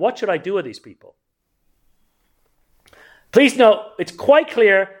 really, what should I do with these people? Please note, it's quite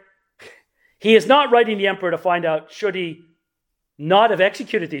clear, he is not writing the emperor to find out, should he not have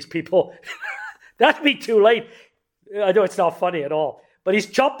executed these people? That'd be too late. I know it's not funny at all. But he's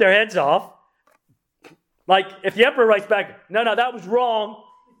chopped their heads off. Like, if the emperor writes back, no, that was wrong,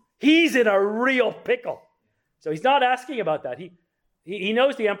 he's in a real pickle. So he's not asking about that. He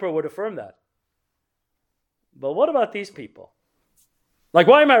knows the emperor would affirm that. But what about these people? Like,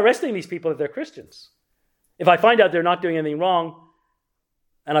 why am I arresting these people if they're Christians? If I find out they're not doing anything wrong,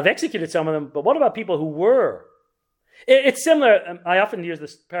 and I've executed some of them, but what about people who were? It's similar. I often use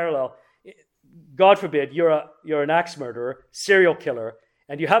this parallel. God forbid, you're an axe murderer, serial killer,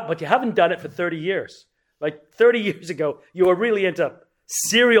 but you haven't done it for 30 years. Like 30 years ago, you were really into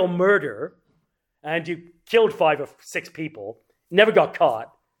serial murder, and you killed 5 or 6 people, never got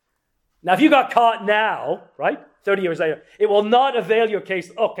caught. Now, if you got caught now, right, 30 years later, it will not avail your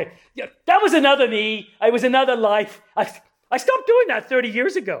case. Okay, yeah, that was another me. I was another life. I stopped doing that 30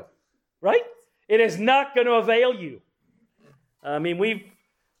 years ago, right? It is not going to avail you. I mean, we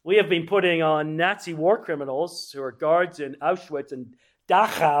have been putting on Nazi war criminals who are guards in Auschwitz and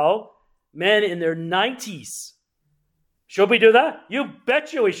Dachau, men in their 90s. Should we do that? You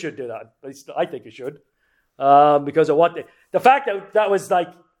betcha we should do that. At least I think we should. Because of what the fact that was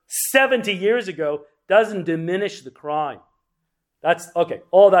like 70 years ago doesn't diminish the crime. That's okay.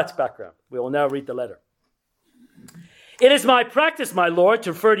 All that's background. We will now read the letter. It is my practice, my Lord,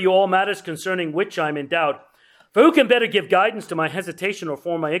 to refer to you all matters concerning which I am in doubt. For who can better give guidance to my hesitation or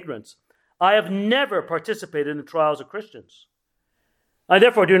form my ignorance? I have never participated in the trials of Christians. I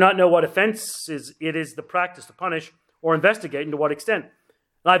therefore do not know what offenses it is the practice to punish or investigate, and to what extent.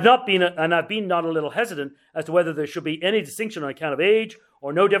 I've been not a little hesitant as to whether there should be any distinction on account of age,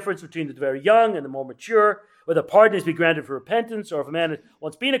 or no difference between the very young and the more mature, whether pardon is to be granted for repentance, or if a man has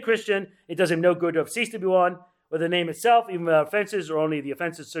once been a Christian, it does him no good to have ceased to be one, whether the name itself, even without offenses, or only the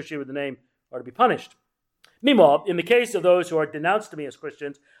offenses associated with the name, are to be punished. Meanwhile, in the case of those who are denounced to me as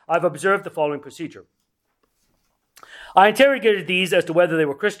Christians, I've observed the following procedure. I interrogated these as to whether they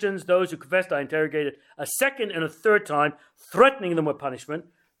were Christians. Those who confessed I interrogated a second and a third time, threatening them with punishment.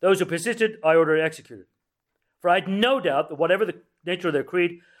 Those who persisted I ordered executed. For I had no doubt that whatever the nature of their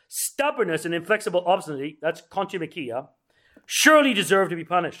creed, stubbornness and inflexible obstinacy, that's contumacia, surely deserved to be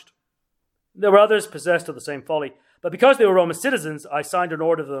punished. There were others possessed of the same folly, but because they were Roman citizens, I signed an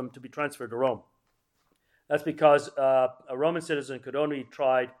order for them to be transferred to Rome. That's because a Roman citizen could only be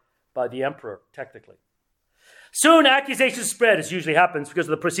tried by the emperor, technically. Soon accusations spread, as usually happens, because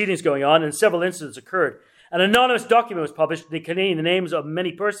of the proceedings going on, and several incidents occurred. An anonymous document was published containing the names of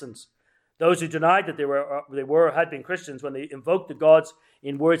many persons. Those who denied that they had been Christians when they invoked the gods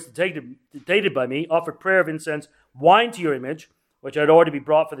in words dictated by me, offered prayer of incense, wine to your image, which had already been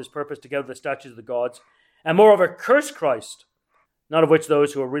brought for this purpose, together with the statues of the gods, and moreover cursed Christ, none of which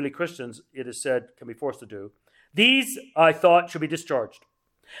those who are really Christians, it is said, can be forced to do. These, I thought, should be discharged.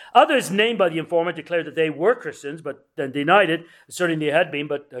 Others named by the informant declared that they were Christians, but then denied it, asserting they had been,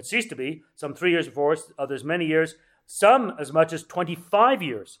 but had ceased to be, some 3 years before, others many years, some as much as 25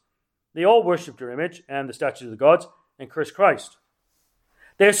 years. They all worshipped your image and the statues of the gods and cursed Christ.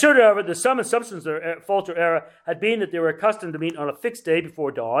 They asserted, however, the sum and substance of their fault or error had been that they were accustomed to meet on a fixed day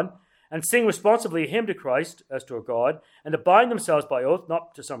before dawn and sing responsibly a hymn to Christ as to a God, and to bind themselves by oath,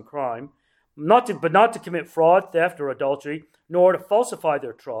 not to some crime, not to commit fraud, theft, or adultery, nor to falsify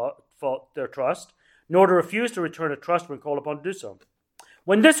their trust, nor to refuse to return a trust when called upon to do so.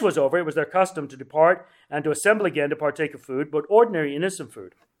 When this was over, it was their custom to depart and to assemble again to partake of food, but ordinary innocent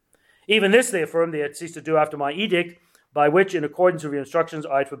food. Even this, they affirmed, they had ceased to do after my edict, by which, in accordance with your instructions,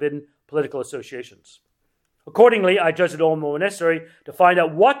 I had forbidden political associations. Accordingly, I judged it all more necessary to find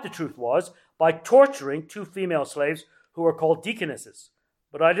out what the truth was by torturing 2 female slaves who were called deaconesses.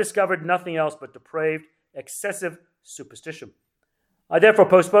 But I discovered nothing else but depraved, excessive superstition. I therefore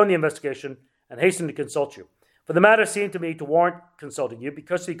postponed the investigation and hastened to consult you. For the matter seemed to me to warrant consulting you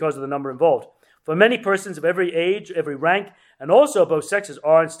because of the number involved. For many persons of every age, every rank, and also both sexes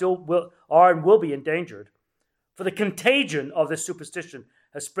are and will be endangered. For the contagion of this superstition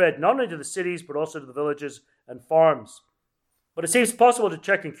has spread not only to the cities, but also to the villages and farms. But it seems possible to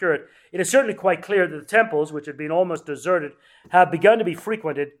check and cure it. It is certainly quite clear that the temples, which had been almost deserted, have begun to be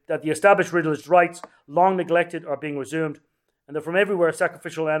frequented, that the established religious rites, long neglected, are being resumed, and that from everywhere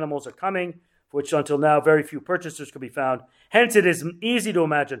sacrificial animals are coming, for which until now very few purchasers could be found. Hence it is easy to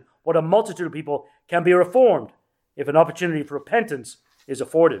imagine what a multitude of people can be reformed if an opportunity for repentance is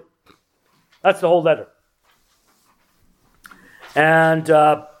afforded. That's the whole letter. And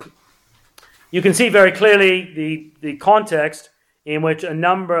you can see very clearly the context in which a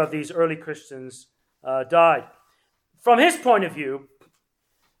number of these early Christians died. From his point of view,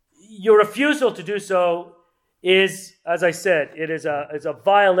 your refusal to do so is, as I said, it is a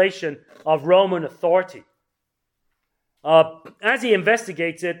violation of Roman authority. As he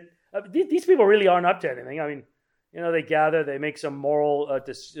investigates it, these people really aren't up to anything. I mean, they gather, they make some moral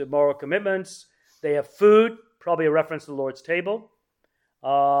commitments, they have food, probably a reference to the Lord's table.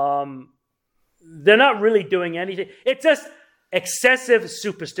 They're not really doing anything. It's just excessive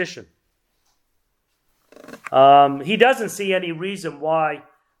superstition. He doesn't see any reason why,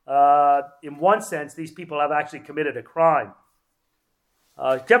 in one sense, these people have actually committed a crime,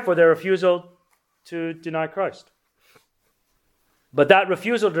 except for their refusal to deny Christ. But that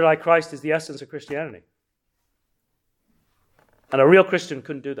refusal to deny Christ is the essence of Christianity. And a real Christian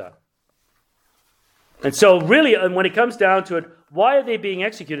couldn't do that. And so really, when it comes down to it, why are they being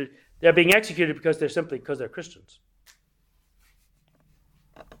executed? They're being executed because they're Christians.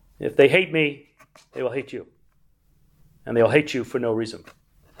 If they hate me, they will hate you. And they'll hate you for no reason.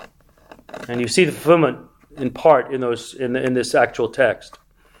 And you see the fulfillment in part in this actual text.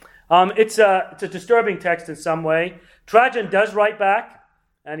 It's a disturbing text in some way. Trajan does write back,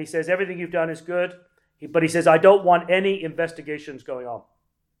 and he says, everything you've done is good. But he says, I don't want any investigations going on.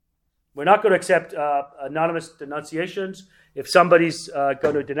 We're not going to accept anonymous denunciations. If somebody's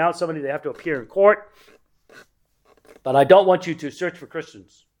going to denounce somebody, they have to appear in court. But I don't want you to search for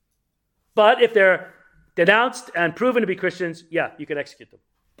Christians. But if they're denounced and proven to be Christians, yeah, you can execute them.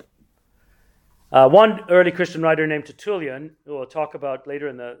 One early Christian writer named Tertullian, who we'll talk about later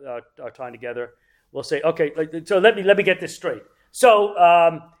in our time together, will say, okay, so let me get this straight. So,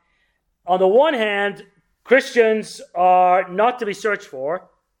 on the one hand, Christians are not to be searched for,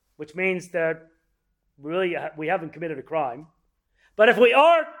 which means that we haven't committed a crime. But if we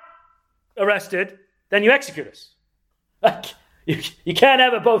are arrested, then you execute us. You can't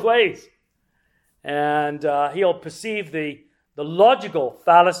have it both ways. And he'll perceive the logical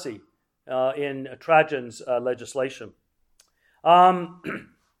fallacy in Trajan's legislation.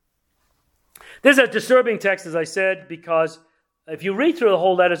 This is a disturbing text, as I said, because if you read through the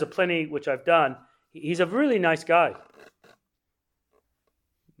whole letters of Pliny, which I've done, he's a really nice guy.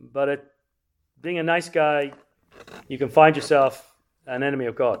 But being a nice guy, you can find yourself an enemy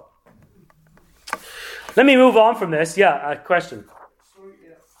of God. Let me move on from this. Yeah, a question. Sorry,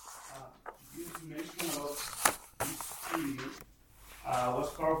 you mentioned about this city was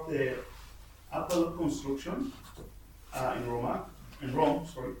part of the Apollo construction in Rome.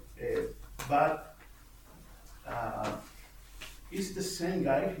 But is the same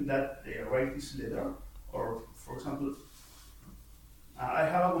guy that write this letter, or for example, I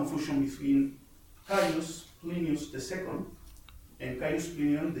have a confusion between Caius Plinius II and Caius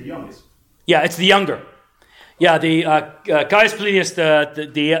Plinius the youngest. Yeah, it's the younger. Yeah, the Caius Plinius.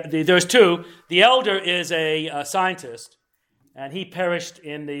 There's two. The elder is a scientist, and he perished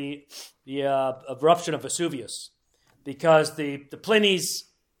in the eruption of Vesuvius, because the Plinies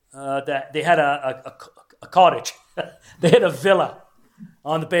that they had a cottage, they had a villa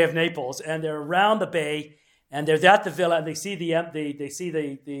on the Bay of Naples, and they're around the bay, and they're at the villa, and they see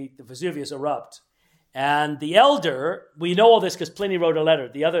the Vesuvius erupt, and the elder, we know all this because Pliny wrote a letter.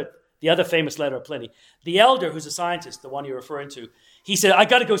 The other famous letter of Pliny, the elder, who's a scientist, the one you're referring to, he said, "I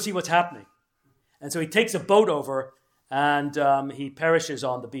got to go see what's happening," and so he takes a boat over, and he perishes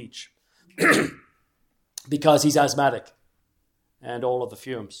on the beach because he's asthmatic and all of the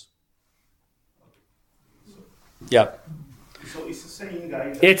fumes. Yeah. So it's the same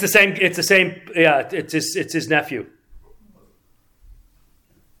guy. It's the same. Yeah, it's his nephew.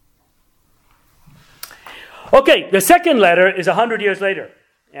 Okay, the second letter is 100 years later,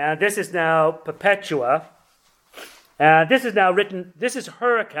 and this is now Perpetua, and this is now written. This is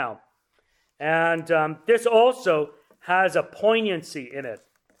her account, and this also has a poignancy in it,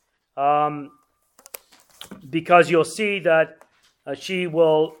 because you'll see that she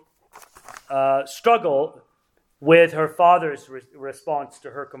will struggle with her father's response to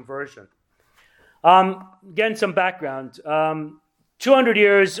her conversion. Again, some background. 200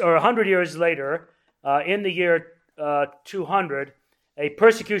 years or 100 years later, in the year 200, a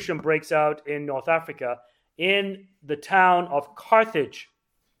persecution breaks out in North Africa in the town of Carthage.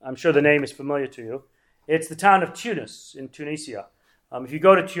 I'm sure the name is familiar to you. It's the town of Tunis in Tunisia. If you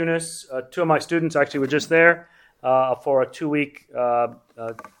go to Tunis, two of my students actually were just there for a 2-week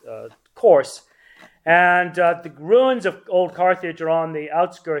course. And the ruins of old Carthage are on the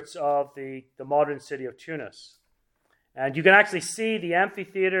outskirts of the modern city of Tunis. And you can actually see the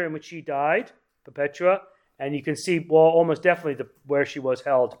amphitheater in which she died, Perpetua, and you can see, well, almost definitely where she was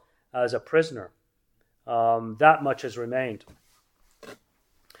held as a prisoner. That much has remained.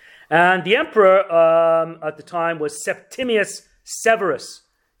 And the emperor at the time was Septimius Severus.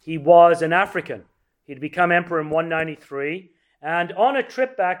 He was an African. He'd become emperor in 193. And on a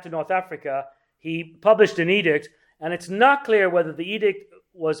trip back to North Africa, he published an edict, and it's not clear whether the edict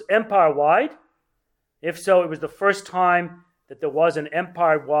was empire-wide. If so, it was the first time that there was an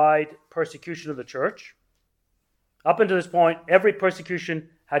empire-wide persecution of the church. Up until this point, every persecution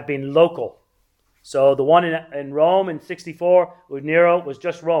had been local. So the one in Rome in 64 with Nero was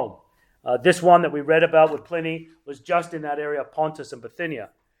just Rome. This one that we read about with Pliny was just in that area of Pontus and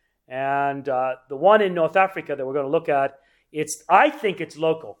Bithynia. And the one in North Africa that we're going to look at, I think it's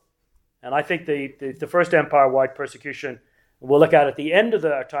local. And I think the first empire-wide persecution we'll look at the end of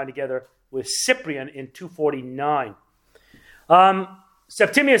our time together with Cyprian in 249.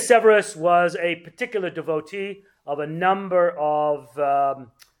 Septimius Severus was a particular devotee of a number of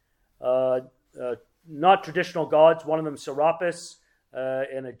not traditional gods. One of them, Serapis,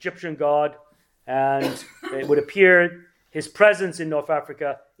 an Egyptian god. And it would appear his presence in North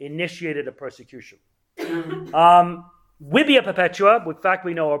Africa initiated a persecution. Vibia Perpetua, in fact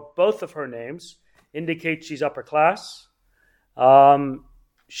we know both of her names, indicate she's upper class.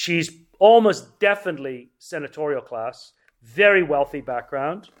 She's almost definitely senatorial class, very wealthy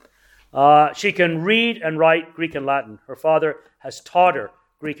background. She can read and write Greek and Latin. Her father has taught her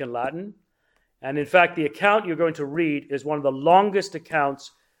Greek and Latin. And in fact, the account you're going to read is one of the longest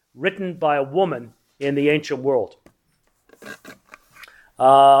accounts written by a woman in the ancient world.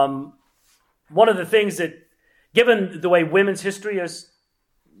 One of the things that, given the way women's history has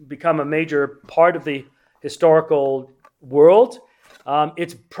become a major part of the historical world,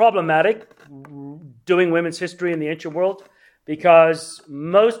 it's problematic doing women's history in the ancient world because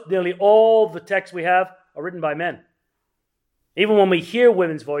nearly all the texts we have are written by men. Even when we hear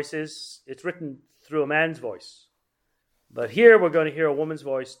women's voices, it's written through a man's voice. But here we're going to hear a woman's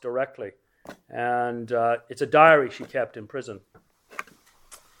voice directly. And it's a diary she kept in prison.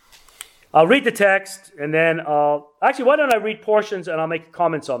 I'll read the text, and then why don't I read portions and I'll make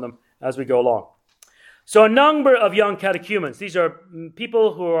comments on them, as we go along. So a number of young catechumens, these are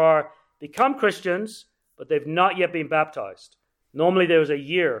people who are become Christians, but they've not yet been baptized. Normally there was a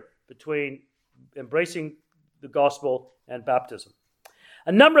year between embracing the gospel and baptism.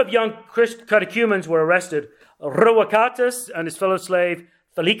 A number of young catechumens were arrested. Rhoecatus and his fellow slave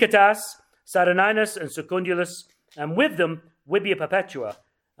Felicitas, Saturninus and Secundulus, and with them Vibia Perpetua,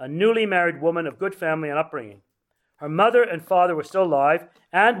 a newly married woman of good family and upbringing. Her mother and father were still alive,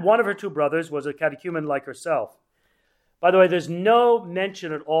 and one of her two brothers was a catechumen like herself. By the way, there's no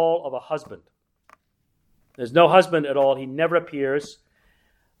mention at all of a husband. There's no husband at all. He never appears.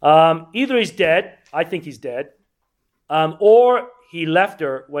 Either he's dead, I think he's dead, or he left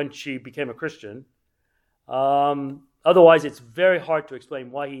her when she became a Christian. Otherwise, it's very hard to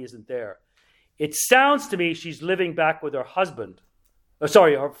explain why he isn't there. It sounds to me she's living back with her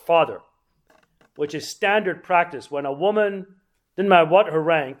her father, which is standard practice. When a woman, didn't matter what her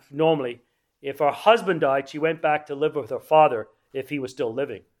rank, normally, if her husband died, she went back to live with her father if he was still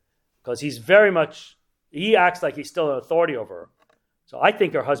living. Because he acts like he's still an authority over her. So I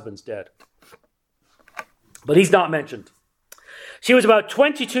think her husband's dead. But he's not mentioned. She was about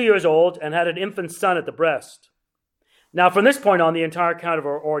 22 years old and had an infant son at the breast. Now, from this point on, the entire account of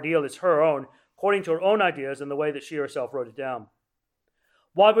her ordeal is her own, according to her own ideas and the way that she herself wrote it down.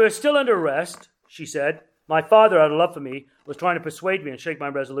 While we were still under arrest, she said, my father, out of love for me, was trying to persuade me and shake my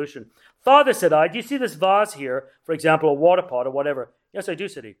resolution. Father, said I, do you see this vase here, for example, a water pot or whatever? Yes, I do,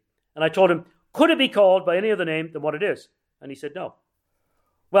 said he. And I told him, could it be called by any other name than what it is? And he said, no.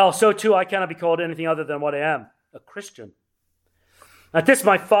 Well, so too, I cannot be called anything other than what I am, a Christian. At this,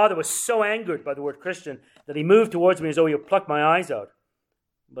 my father was so angered by the word Christian that he moved towards me as though he would pluck my eyes out.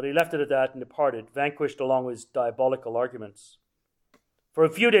 But he left it at that and departed, vanquished along with his diabolical arguments. For a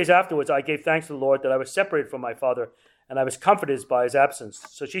few days afterwards, I gave thanks to the Lord that I was separated from my father, and I was comforted by his absence.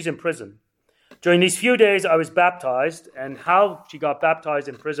 So she's in prison. During these few days, I was baptized, and how she got baptized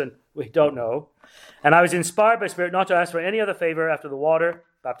in prison, we don't know. And I was inspired by Spirit not to ask for any other favor after the water,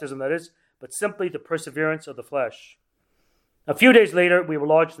 baptism that is, but simply the perseverance of the flesh. A few days later, we were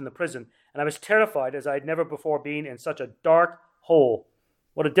lodged in the prison, and I was terrified as I had never before been in such a dark hole.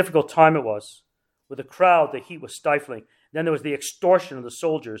 What a difficult time it was. With the crowd, the heat was stifling. Then there was the extortion of the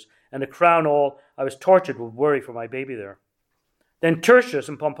soldiers, and to crown all, I was tortured with worry for my baby there. Then Tertius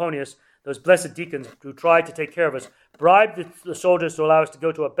and Pomponius, those blessed deacons who tried to take care of us, bribed the soldiers to allow us to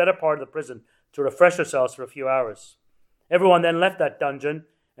go to a better part of the prison to refresh ourselves for a few hours. Everyone then left that dungeon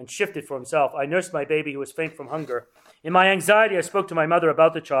and shifted for himself. I nursed my baby who was faint from hunger. In my anxiety, I spoke to my mother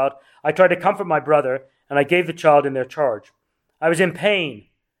about the child. I tried to comfort my brother, and I gave the child in their charge. I was in pain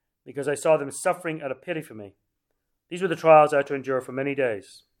because I saw them suffering out of pity for me. These were the trials I had to endure for many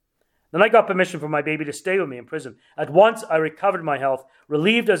days. Then I got permission for my baby to stay with me in prison. At once I recovered my health,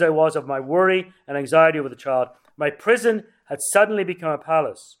 relieved as I was of my worry and anxiety over the child. My prison had suddenly become a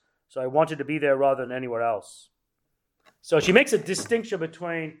palace, so I wanted to be there rather than anywhere else. So she makes a distinction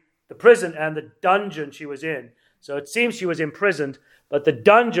between the prison and the dungeon she was in. So it seems she was imprisoned, but the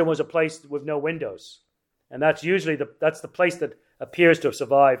dungeon was a place with no windows. And that's usually the place that appears to have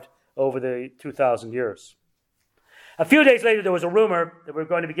survived over the 2,000 years. A few days later, there was a rumor that we were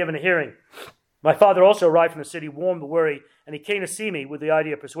going to be given a hearing. My father also arrived from the city, warm with worry, and he came to see me with the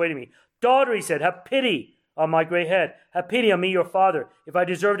idea of persuading me. Daughter, he said, have pity on my gray head. Have pity on me, your father. If I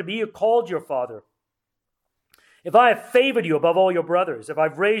deserve to be called your father. If I have favored you above all your brothers, if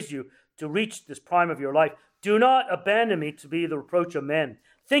I've raised you to reach this prime of your life, do not abandon me to be the reproach of men.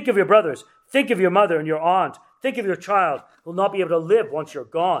 Think of your brothers. Think of your mother and your aunt. Think of your child who will not be able to live once you're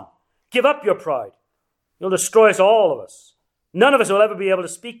gone. Give up your pride. You'll destroy us, all of us. None of us will ever be able to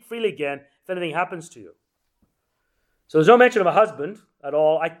speak freely again if anything happens to you. So there's no mention of a husband at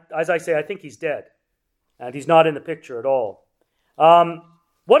all. As I say, I think he's dead. And he's not in the picture at all.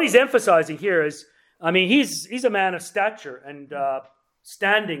 What he's emphasizing here is, he's a man of stature and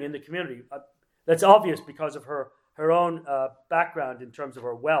standing in the community. That's obvious because of her own background in terms of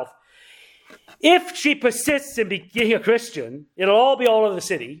her wealth. If she persists in being a Christian, it'll all be all over the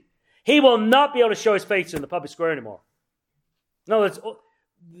city. He will not be able to show his face in the public square anymore. No,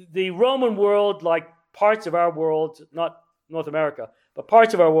 the Roman world, like parts of our world, not North America, but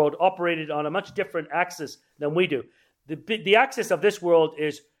parts of our world operated on a much different axis than we do. The axis of this world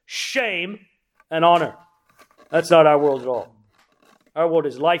is shame and honor. That's not our world at all. Our world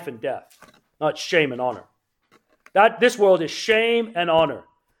is life and death, not shame and honor. This world is shame and honor.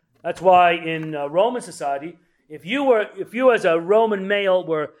 That's why in Roman society, if you as a Roman male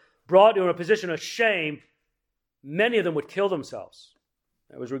were brought to a position of shame, many of them would kill themselves.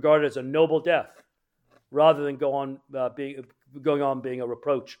 It was regarded as a noble death, rather than going on being a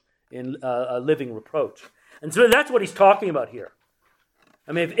reproach in a living reproach. And so that's what he's talking about here.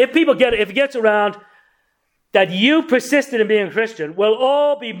 I mean, if it gets around that you persisted in being a Christian, we'll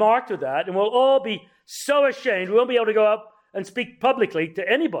all be marked with that, and we'll all be so ashamed we won't be able to go up and speak publicly to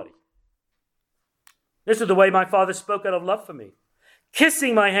anybody. This is the way my father spoke out of love for me,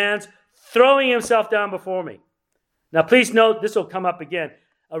 kissing my hands, throwing himself down before me. Now, please note, this will come up again.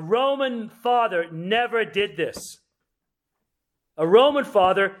 A Roman father never did this. A Roman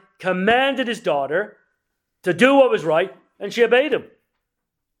father commanded his daughter to do what was right, and she obeyed him.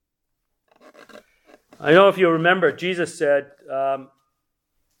 I know if you remember, Jesus said,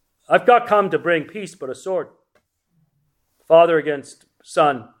 I've not come to bring peace, but a sword. Father against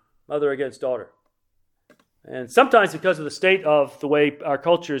son, mother against daughter. And sometimes because of the state of the way our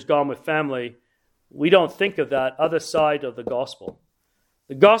culture has gone with family, we don't think of that other side of the gospel.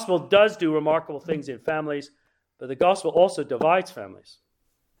 The gospel does do remarkable things in families, but the gospel also divides families.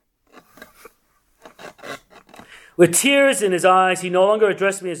 With tears in his eyes, he no longer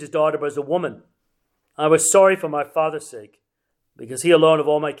addressed me as his daughter, but as a woman. I was sorry for my father's sake, because he alone of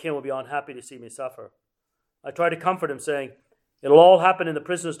all my kin will be unhappy to see me suffer. I tried to comfort him, saying, it'll all happen in the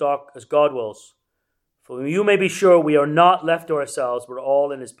prisoner's dock as God wills. For you may be sure we are not left to ourselves, we're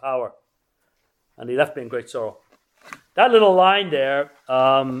all in his power. And he left me in great sorrow. That little line there,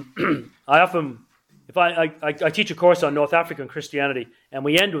 I teach a course on North African Christianity, and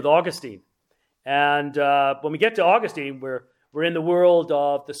we end with Augustine. And when we get to Augustine, we're in the world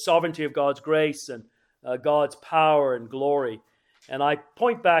of the sovereignty of God's grace and God's power and glory. And I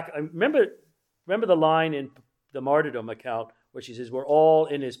point back, I remember the line in the martyrdom account where she says, we're all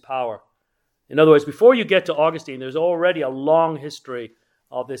in his power. In other words, before you get to Augustine, there's already a long history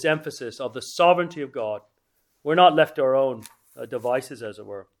of this emphasis of the sovereignty of God. We're not left to our own devices, as it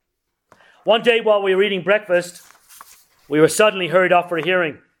were. One day while we were eating breakfast, we were suddenly hurried off for a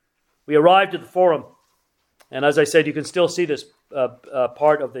hearing. We arrived at the Forum. And as I said, you can still see this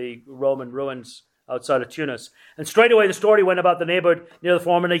part of the Roman ruins outside of Tunis. And straight away the story went about the neighborhood near the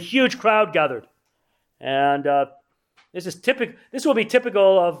Forum, and a huge crowd gathered. And this will be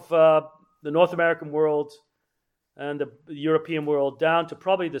typical of the North American world and the European world down to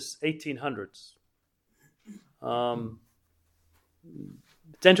probably the 1800s.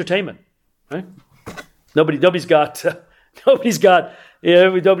 It's entertainment, right? Nobody's got. Unless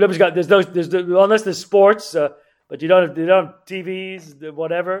there's sports, but you don't have TVs,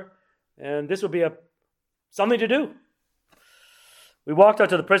 whatever. And this would be something to do. We walked out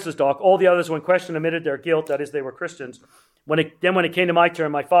to the prisoner's dock. All the others, when questioned, admitted their guilt, that is, they were Christians. When it came to my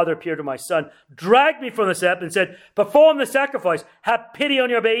turn, my father appeared to my son, dragged me from the step and said, perform the sacrifice. Have pity on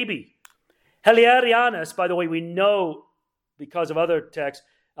your baby. Hilarianus, by the way, we know because of other texts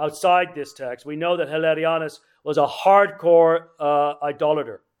outside this text, we know that Hilarianus was a hardcore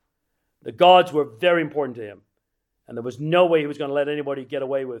idolater. The gods were very important to him. And there was no way he was going to let anybody get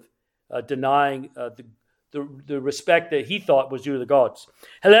away with denying the respect that he thought was due to the gods.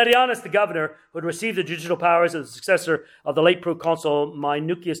 Hilarianus, the governor, who had received the judicial powers as the successor of the late proconsul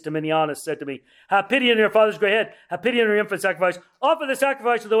Minucius Domitianus, said to me, have pity on your father's grey head. Have pity on your infant sacrifice. Offer the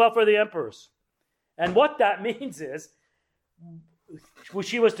sacrifice to the welfare of the emperors. And what that means is,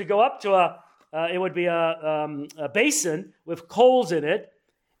 she was to go up to a basin with coals in it,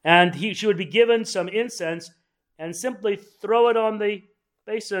 and she would be given some incense and simply throw it on the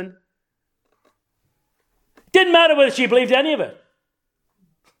basin. Didn't matter whether she believed any of it.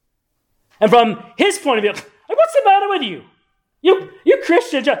 And from his point of view, what's the matter with you? You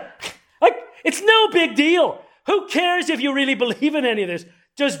Christians, it's no big deal. Who cares if you really believe in any of this?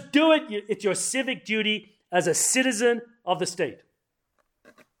 Just do it. It's your civic duty as a citizen of the state.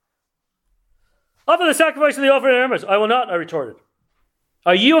 Offer the sacrifice of the offering of embers. I will not, I retorted.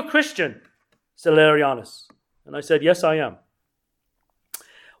 Are you a Christian? Said Hilarianus. And I said, yes, I am.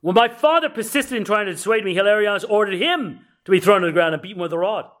 When my father persisted in trying to dissuade me, Hilarianus ordered him to be thrown to the ground and beaten with a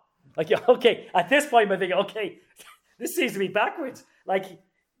rod. Okay, at this point I'm thinking, this seems to be backwards.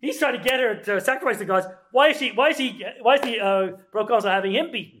 He's trying to get her to sacrifice the gods. Why is the proconsul having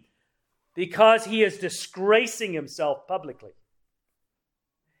him beaten? Because he is disgracing himself publicly.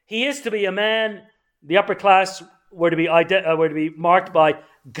 He is to be a man. The upper class were to be marked by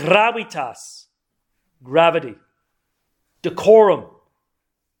gravitas, gravity, decorum,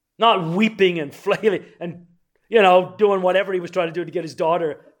 not weeping and flailing and doing whatever he was trying to do to get his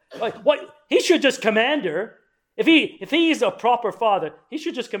daughter. He should just command her. If he's a proper father, he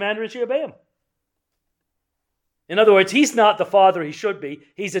should just command her and she obey him. In other words, he's not the father he should be.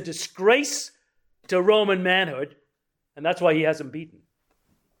 He's a disgrace to Roman manhood, and that's why he has him beaten.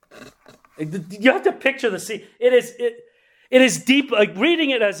 You have to picture the scene. It is deep, like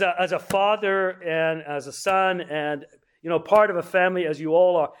reading it as a father and as a son and, part of a family as you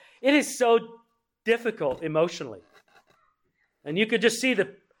all are. It is so difficult emotionally. And you could just see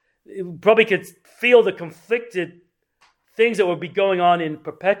you probably could feel the conflicted things that would be going on in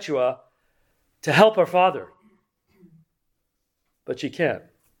Perpetua to help her father. But she can't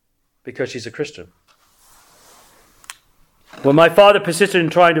because she's a Christian. When my father persisted in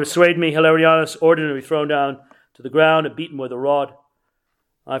trying to persuade me, Hilarianus ordered him to be thrown down to the ground and beaten with a rod.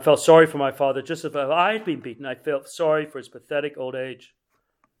 I felt sorry for my father, just as if I had been beaten. I felt sorry for his pathetic old age.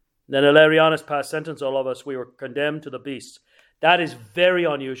 Then Hilarianus passed sentence on all of us. We were condemned to the beasts. That is very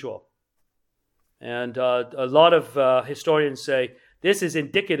unusual. And a lot of historians say this is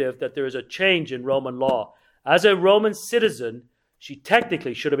indicative that there is a change in Roman law. As a Roman citizen, she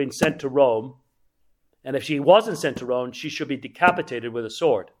technically should have been sent to Rome. And if she wasn't sent to Rome, she should be decapitated with a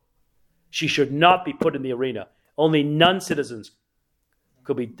sword. She should not be put in the arena. Only non-citizens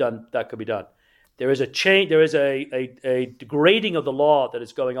could be done. That could be done. There is a change. There is a degrading of the law that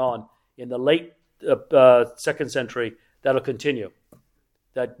is going on in the late 2nd century that'll continue.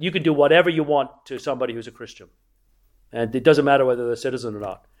 That you can do whatever you want to somebody who's a Christian, and it doesn't matter whether they're a citizen or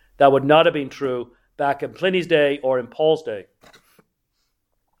not. That would not have been true back in Pliny's day or in Paul's day.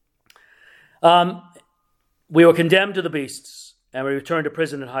 We were condemned to the beasts, and we returned to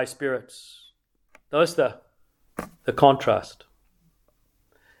prison in high spirits. Notice the contrast.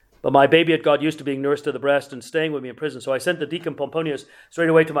 But my baby had got used to being nursed to the breast and staying with me in prison, so I sent the deacon Pomponius straight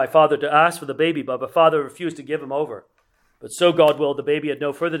away to my father to ask for the baby, but my father refused to give him over. But so God willed, the baby had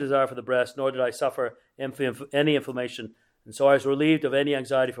no further desire for the breast, nor did I suffer any inflammation, and so I was relieved of any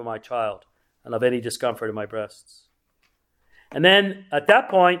anxiety for my child and of any discomfort in my breasts. And then at that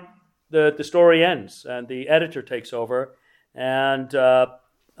point, the story ends, and the editor takes over, and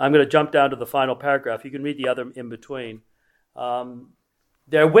I'm going to jump down to the final paragraph. You can read the other in between.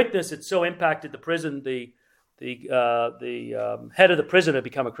 Their witness had so impacted the prison, the head of the prison had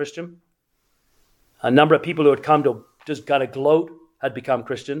become a Christian. A number of people who had come to just kind of gloat had become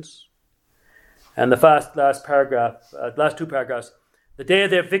Christians. And the last two paragraphs, the day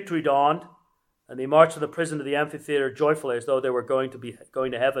of their victory dawned, and they marched from the prison to the amphitheater joyfully as though they were going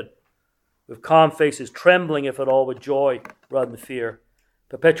to heaven, with calm faces, trembling if at all with joy rather than fear.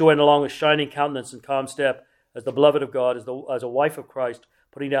 Perpetua went along with shining countenance and calm step, as the beloved of God, as a wife of Christ,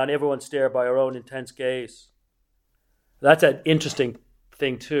 putting down everyone's stare by her own intense gaze. That's an interesting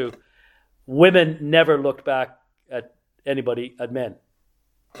thing too. Women never looked back at anybody, at men.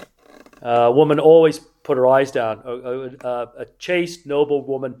 A woman always put her eyes down. A chaste, noble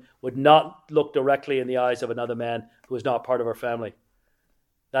woman would not look directly in the eyes of another man who was not part of her family.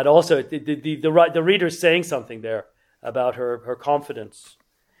 That also, the reader is saying something there about her confidence.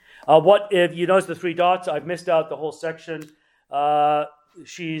 What if you notice the 3 dots? I've missed out the whole section.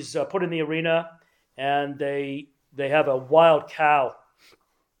 She's put in the arena, and they have a wild cow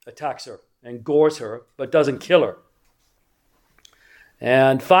attacks her and gores her, but doesn't kill her.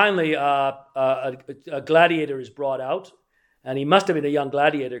 And finally, a gladiator is brought out, and he must have been a young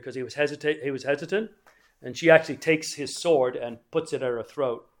gladiator because he was hesitant. And she actually takes his sword and puts it at her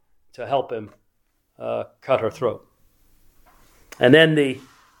throat to help him cut her throat. And then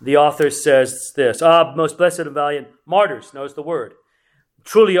the author says this, most blessed and valiant martyrs, notice the word.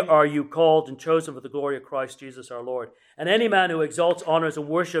 Truly are you called and chosen for the glory of Christ Jesus our Lord. And any man who exalts, honors, and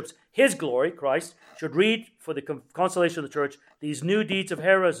worships his glory, Christ, should read for the consolation of the church these new deeds of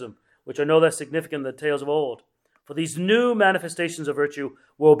heroism, which are no less significant than the tales of old. For these new manifestations of virtue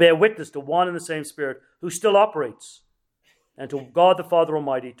will bear witness to one and the same Spirit who still operates, and to God the Father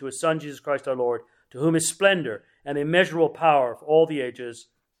Almighty, to his Son Jesus Christ our Lord, to whom is splendor and immeasurable power of all the ages.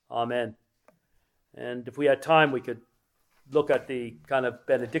 Amen. And if we had time, we could look at the kind of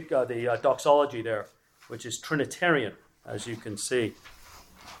the doxology there, which is Trinitarian, as you can see.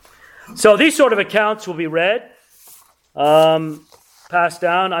 So these sort of accounts will be read, passed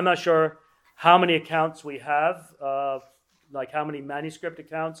down. I'm not sure how many accounts we have, like how many manuscript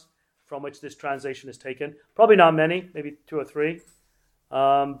accounts from which this translation is taken. Probably not many, maybe 2 or 3.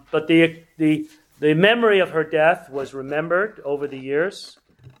 But the memory of her death was remembered over the years.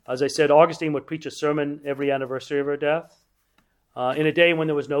 As I said, Augustine would preach a sermon every anniversary of her death, in a day when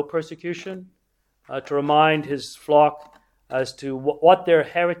there was no persecution, to remind his flock as to what their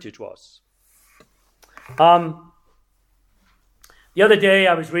heritage was. The other day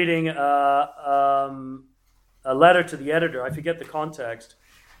I was reading a letter to the editor. I forget the context.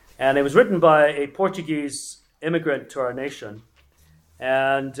 And it was written by a Portuguese immigrant to our nation.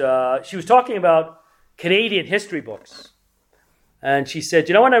 And she was talking about Canadian history books. And she said,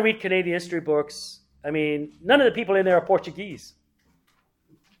 when I read Canadian history books, I mean, none of the people in there are Portuguese.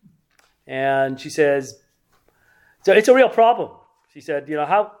 And she says, so it's a real problem. She said,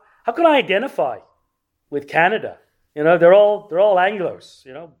 how can I identify with Canada? They're all Anglos,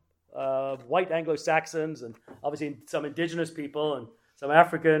 white Anglo-Saxons, and obviously some indigenous people and some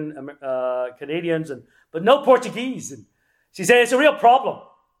African Canadians, but no Portuguese. And she said it's a real problem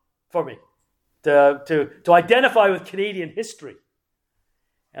for me to identify with Canadian history.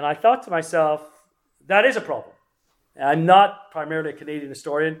 And I thought to myself, that is a problem. I'm not primarily a Canadian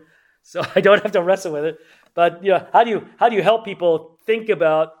historian, so I don't have to wrestle with it. But how do you help people think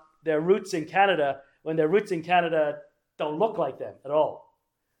about their roots in Canada when their roots in Canada don't look like them at all?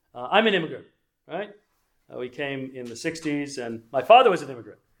 I'm an immigrant, right? We came in the 60s, and my father was an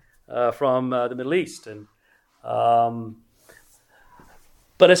immigrant from the Middle East. And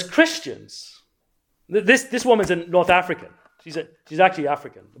but as Christians, this woman's a North African. She's actually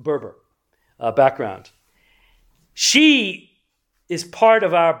African, Berber background. She is part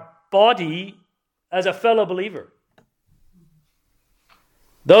of our body as a fellow believer.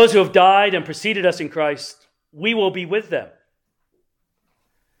 Those who have died and preceded us in Christ, we will be with them.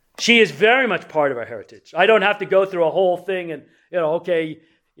 She is very much part of our heritage. I don't have to go through a whole thing and,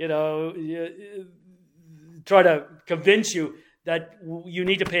 try to convince you that you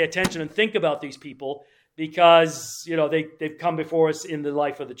need to pay attention and think about these people because, they've come before us in the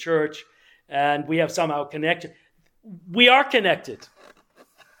life of the church and we have somehow connected. We are connected.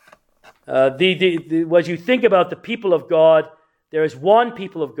 As you think about the people of God, there is one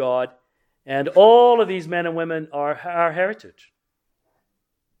people of God, and all of these men and women are our heritage.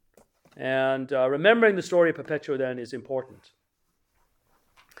 And remembering the story of Perpetua then is important.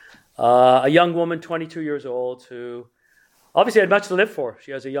 A young woman, 22 years old, who obviously had much to live for.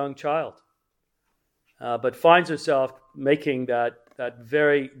 She has a young child, but finds herself making that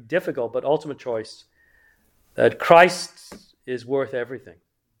very difficult but ultimate choice that Christ is worth everything.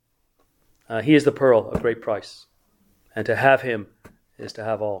 He is the pearl of great price. And to have him is to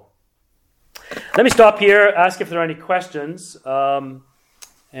have all. Let me stop here, ask if there are any questions.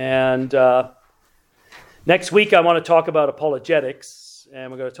 Next week I want to talk about apologetics,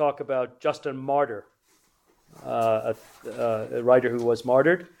 and we're going to talk about Justin Martyr, a writer who was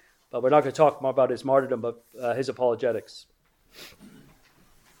martyred. But we're not going to talk more about his martyrdom, but his apologetics.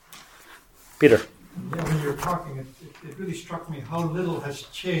 Peter. Yeah, when you were talking, it really struck me how little has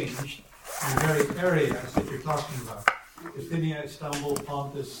changed in the very areas that you're talking about. Bithynia, Istanbul,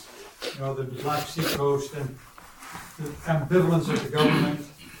 Pontus, the Black Sea coast, and the ambivalence of the government,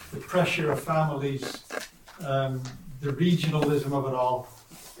 the pressure of families, the regionalism of it all.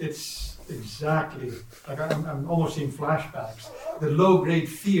 It's exactly, like I'm almost seeing flashbacks, the low-grade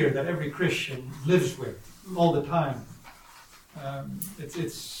fear that every Christian lives with all the time.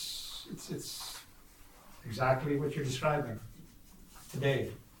 It's exactly what you're describing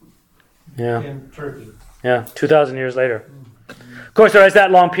today. Yeah. In Turkey. Yeah, 2,000 years later. Of course, there is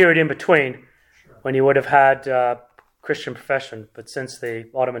that long period in between when you would have had Christian profession, but since the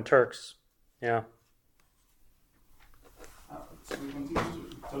Ottoman Turks, yeah. So we continue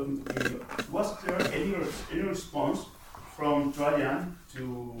talking to you. Was there any response from Trajan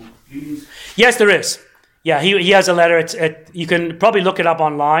to Pliny's? Yes, there is. Yeah, he has a letter. You can probably look it up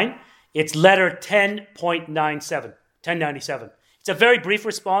online. It's letter 10.97. It's a very brief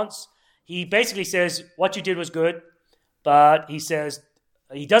response. He basically says, what you did was good, but he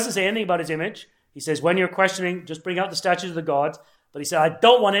doesn't say anything about his image. He says, when you're questioning, just bring out the statues of the gods. But he said, I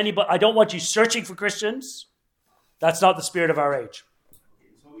don't want you searching for Christians. That's not the spirit of our age.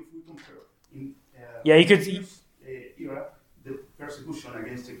 Okay, so if we compare, in you could. Era, the persecution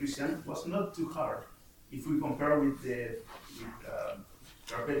against the Christian was not too hard. If we compare with the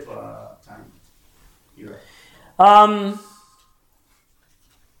Perpetua time era.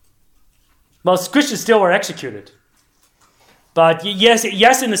 Most Christians still were executed. But yes,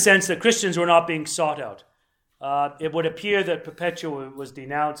 in the sense that Christians were not being sought out. It would appear that Perpetua was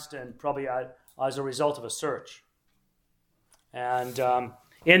denounced and probably as a result of a search. And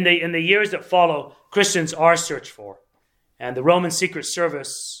in the years that follow, Christians are searched for. And the Roman Secret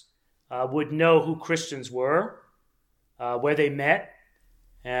Service would know who Christians were, where they met,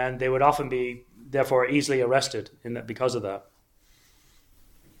 and they would often be, therefore, easily arrested because of that.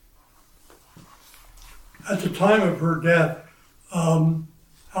 At the time of her death, how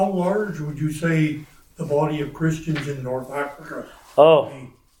large would you say the body of Christians in North Africa? Oh.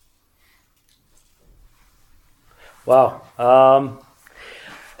 Wow.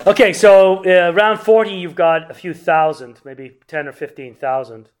 Okay, so around 40, you've got a few thousand, maybe 10 or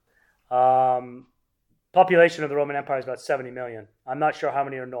 15,000. Population of the Roman Empire is about 70 million. I'm not sure how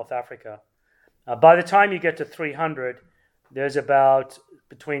many are in North Africa. By the time you get to 300, there's about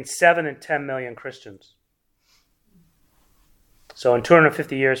between 7 and 10 million Christians. So in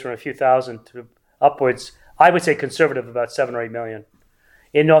 250 years, from a few thousand to upwards, I would say conservative, about 7 or 8 million.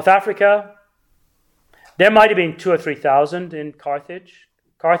 In North Africa, there might have been 2,000 or 3,000 in Carthage.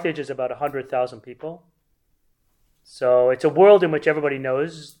 Carthage is about 100,000 people. So it's a world in which everybody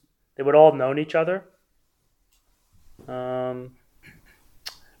knows. They would all have known each other.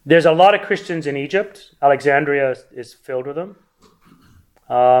 There's a lot of Christians in Egypt. Alexandria is filled with them.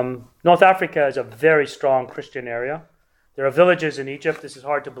 North Africa is a very strong Christian area. There are villages in Egypt. This is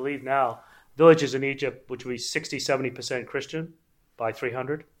hard to believe now. Villages in Egypt which would be 60-70% Christian by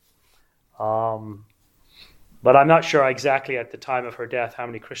 300. But I'm not sure exactly at the time of her death how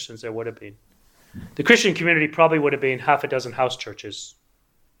many Christians there would have been. The Christian community probably would have been half a dozen house churches,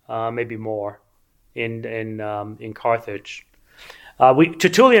 maybe more, in Carthage.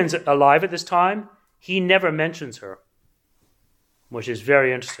 Tertullian's alive at this time. He never mentions her, which is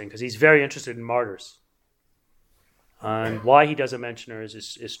very interesting because he's very interested in martyrs. And why he doesn't mention her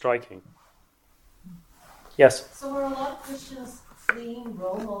is striking. Yes? So are a lot of Christians fleeing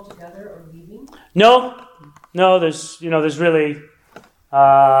Rome altogether or leaving? No. There's really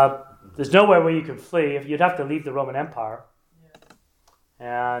there's nowhere where you can flee. You'd have to leave the Roman Empire,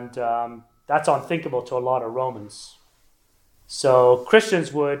 and that's unthinkable to a lot of Romans. So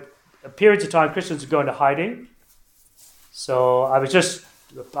Christians would, periods of time, Christians would go into hiding. So I don't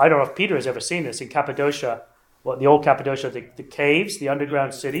know if Peter has ever seen this in Cappadocia, the old Cappadocia, the caves, the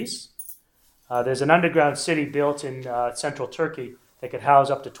underground cities. There's an underground city built in central Turkey that could house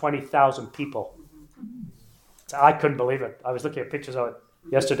up to 20,000 people. I couldn't believe it. I was looking at pictures of it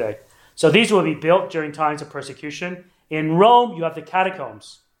yesterday. So these will be built during times of persecution. In Rome, you have the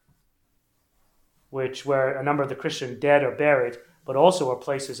catacombs, where a number of the Christian dead are buried, but also are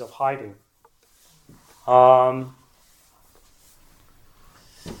places of hiding.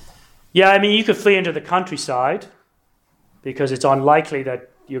 You could flee into the countryside because it's unlikely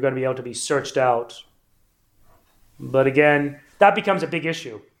that you're going to be able to be searched out. But again, that becomes a big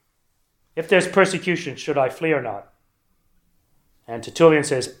issue. If there's persecution, should I flee or not? And Tertullian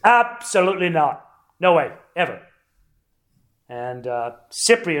says, absolutely not. No way, ever. And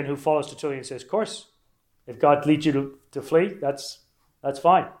Cyprian, who follows Tertullian, says, of course, if God leads you to flee, that's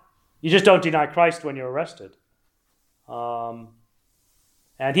fine. You just don't deny Christ when you're arrested. And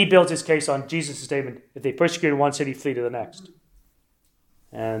he builds his case on Jesus' statement, if they persecute in one city, flee to the next.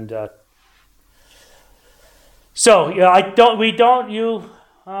 And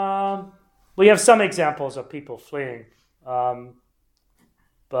we have some examples of people fleeing,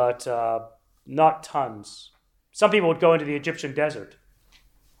 but not tons. Some people would go into the Egyptian desert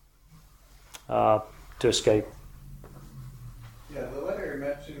to escape. Yeah, the letter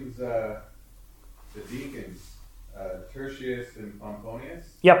mentions the deacons, Tertius and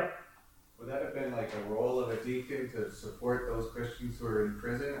Pomponius. Yep. Would that have been like a role of a deacon to support those Christians who were in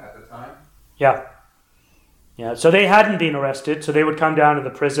prison at the time? Yeah. So they hadn't been arrested, so they would come down to the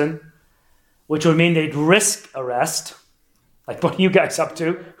prison, which would mean they'd risk arrest. Like, what are you guys up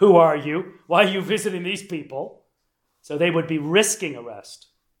to? Who are you? Why are you visiting these people? So they would be risking arrest.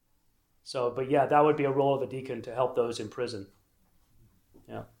 That would be a role of a deacon to help those in prison.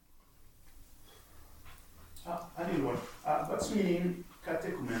 Yeah. I need one. What's meaning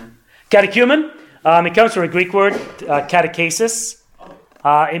catechumen? Catechumen, it comes from a Greek word, catechesis.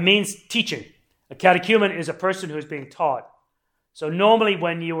 It means teaching. A catechumen is a person who is being taught. So normally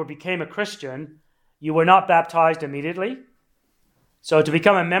when you became a Christian, you were not baptized immediately. So to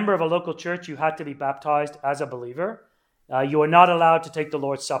become a member of a local church, you had to be baptized as a believer. You were not allowed to take the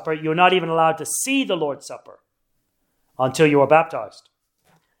Lord's Supper. You were not even allowed to see the Lord's Supper until you were baptized.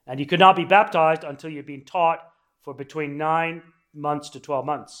 And you could not be baptized until you'd been taught for between 9 months to 12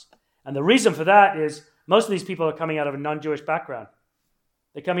 months. And the reason for that is most of these people are coming out of a non-Jewish background.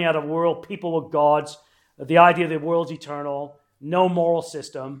 They're coming out of a world, people with gods, the idea that the world's eternal, no moral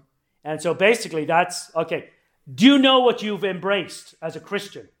system. And so basically that's, okay, do you know what you've embraced as a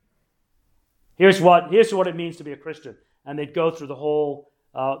Christian? Here's what it means to be a Christian. And they'd go through the whole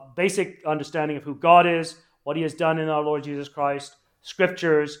basic understanding of who God is, what he has done in our Lord Jesus Christ,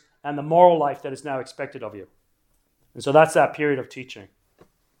 scriptures, and the moral life that is now expected of you. And so that's that period of teaching.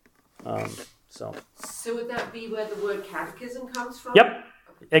 So would that be where the word catechism comes from? Yep,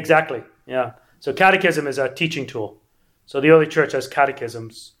 exactly. Yeah. So catechism is a teaching tool. So the early church has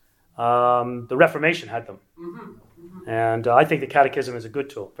catechisms. The Reformation had them. And I think the catechism is a good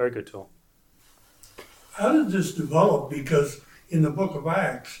tool, very good tool. How did this develop? Because in the book of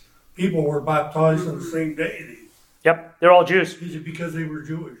Acts, people were baptized on the same day. Yep, they're all Jews. Is it because they were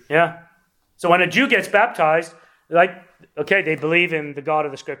Jewish? Yeah. So when a Jew gets baptized, they believe in the God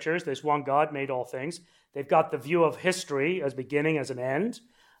of the Scriptures. There's one God, made all things. They've got the view of history as beginning, as an end.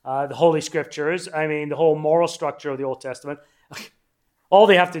 The Holy Scriptures, the whole moral structure of the Old Testament. All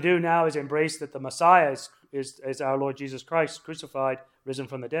they have to do now is embrace that the Messiah is our Lord Jesus Christ, crucified, risen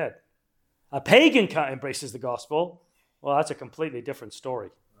from the dead. A pagan embraces the gospel. Well, that's a completely different story.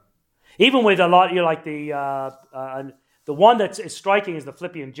 Even with a lot, the one that's striking is the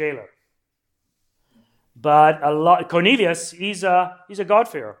Philippian jailer. But Cornelius, he's a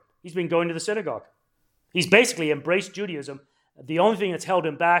God-fearer. He's been going to the synagogue. He's basically embraced Judaism. The only thing that's held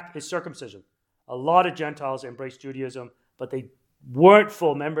him back is circumcision. A lot of Gentiles embraced Judaism, but they weren't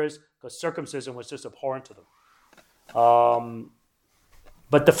full members because circumcision was just abhorrent to them.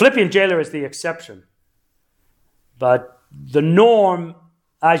 But the Philippian jailer is the exception. But the norm,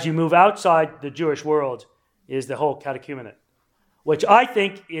 as you move outside the Jewish world, is the whole catechumenate, which I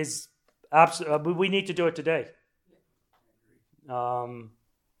think is absolutely, we need to do it today. I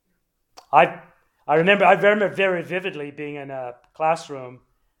remember very vividly being in a classroom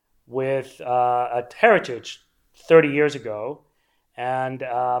with at Heritage 30 years ago, and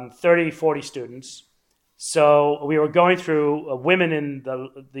 30, 40 students. So we were going through women in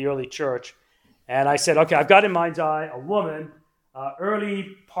the early church, and I said, okay, I've got in mind's eye a woman,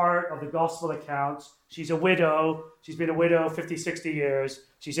 early part of the gospel accounts. She's a widow. She's been a widow 50, 60 years.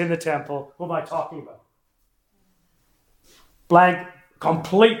 She's in the temple. Who am I talking about?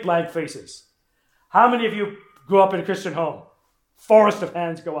 Complete blank faces. How many of you grew up in a Christian home? Forest of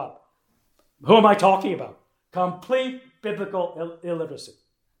hands go up. Who am I talking about? Complete biblical illiteracy.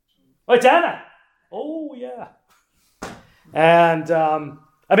 Oh, it's Anna. Oh, yeah. And,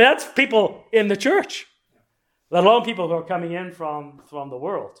 that's people in the church, let alone people who are coming in from the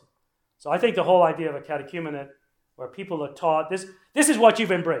world. So I think the whole idea of a catechumenate where people are taught, this is what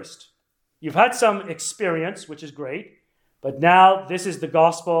you've embraced. You've had some experience, which is great, but now this is the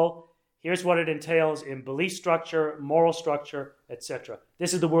gospel. Here's what it entails in belief structure, moral structure, etc.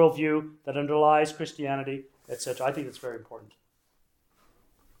 This is the worldview that underlies Christianity, etc. I think it's very important.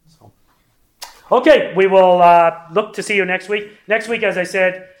 So, okay, we will look to see you next week. Next week, as I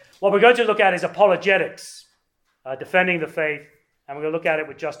said, what we're going to look at is apologetics, defending the faith, and we're going to look at it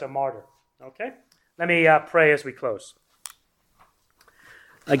with just a martyr. Okay? Let me pray as we close.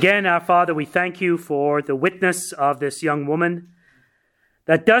 Again, our Father, we thank you for the witness of this young woman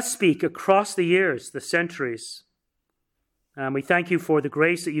that does speak across the years, the centuries. And we thank you for the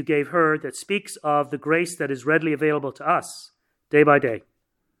grace that you gave her that speaks of the grace that is readily available to us day by day.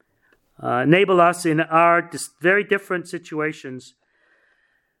 Enable us in our very different situations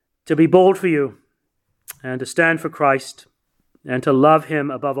to be bold for you and to stand for Christ and to love him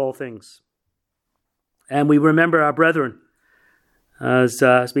above all things. And we remember our brethren, as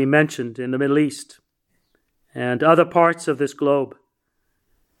has been mentioned, in the Middle East and other parts of this globe,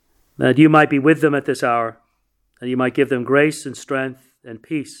 that you might be with them at this hour, that you might give them grace and strength and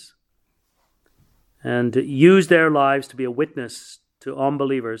peace, and use their lives to be a witness to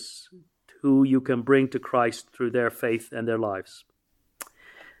unbelievers who you can bring to Christ through their faith and their lives.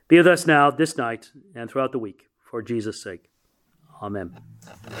 Be with us now, this night, and throughout the week, for Jesus' sake. Amen.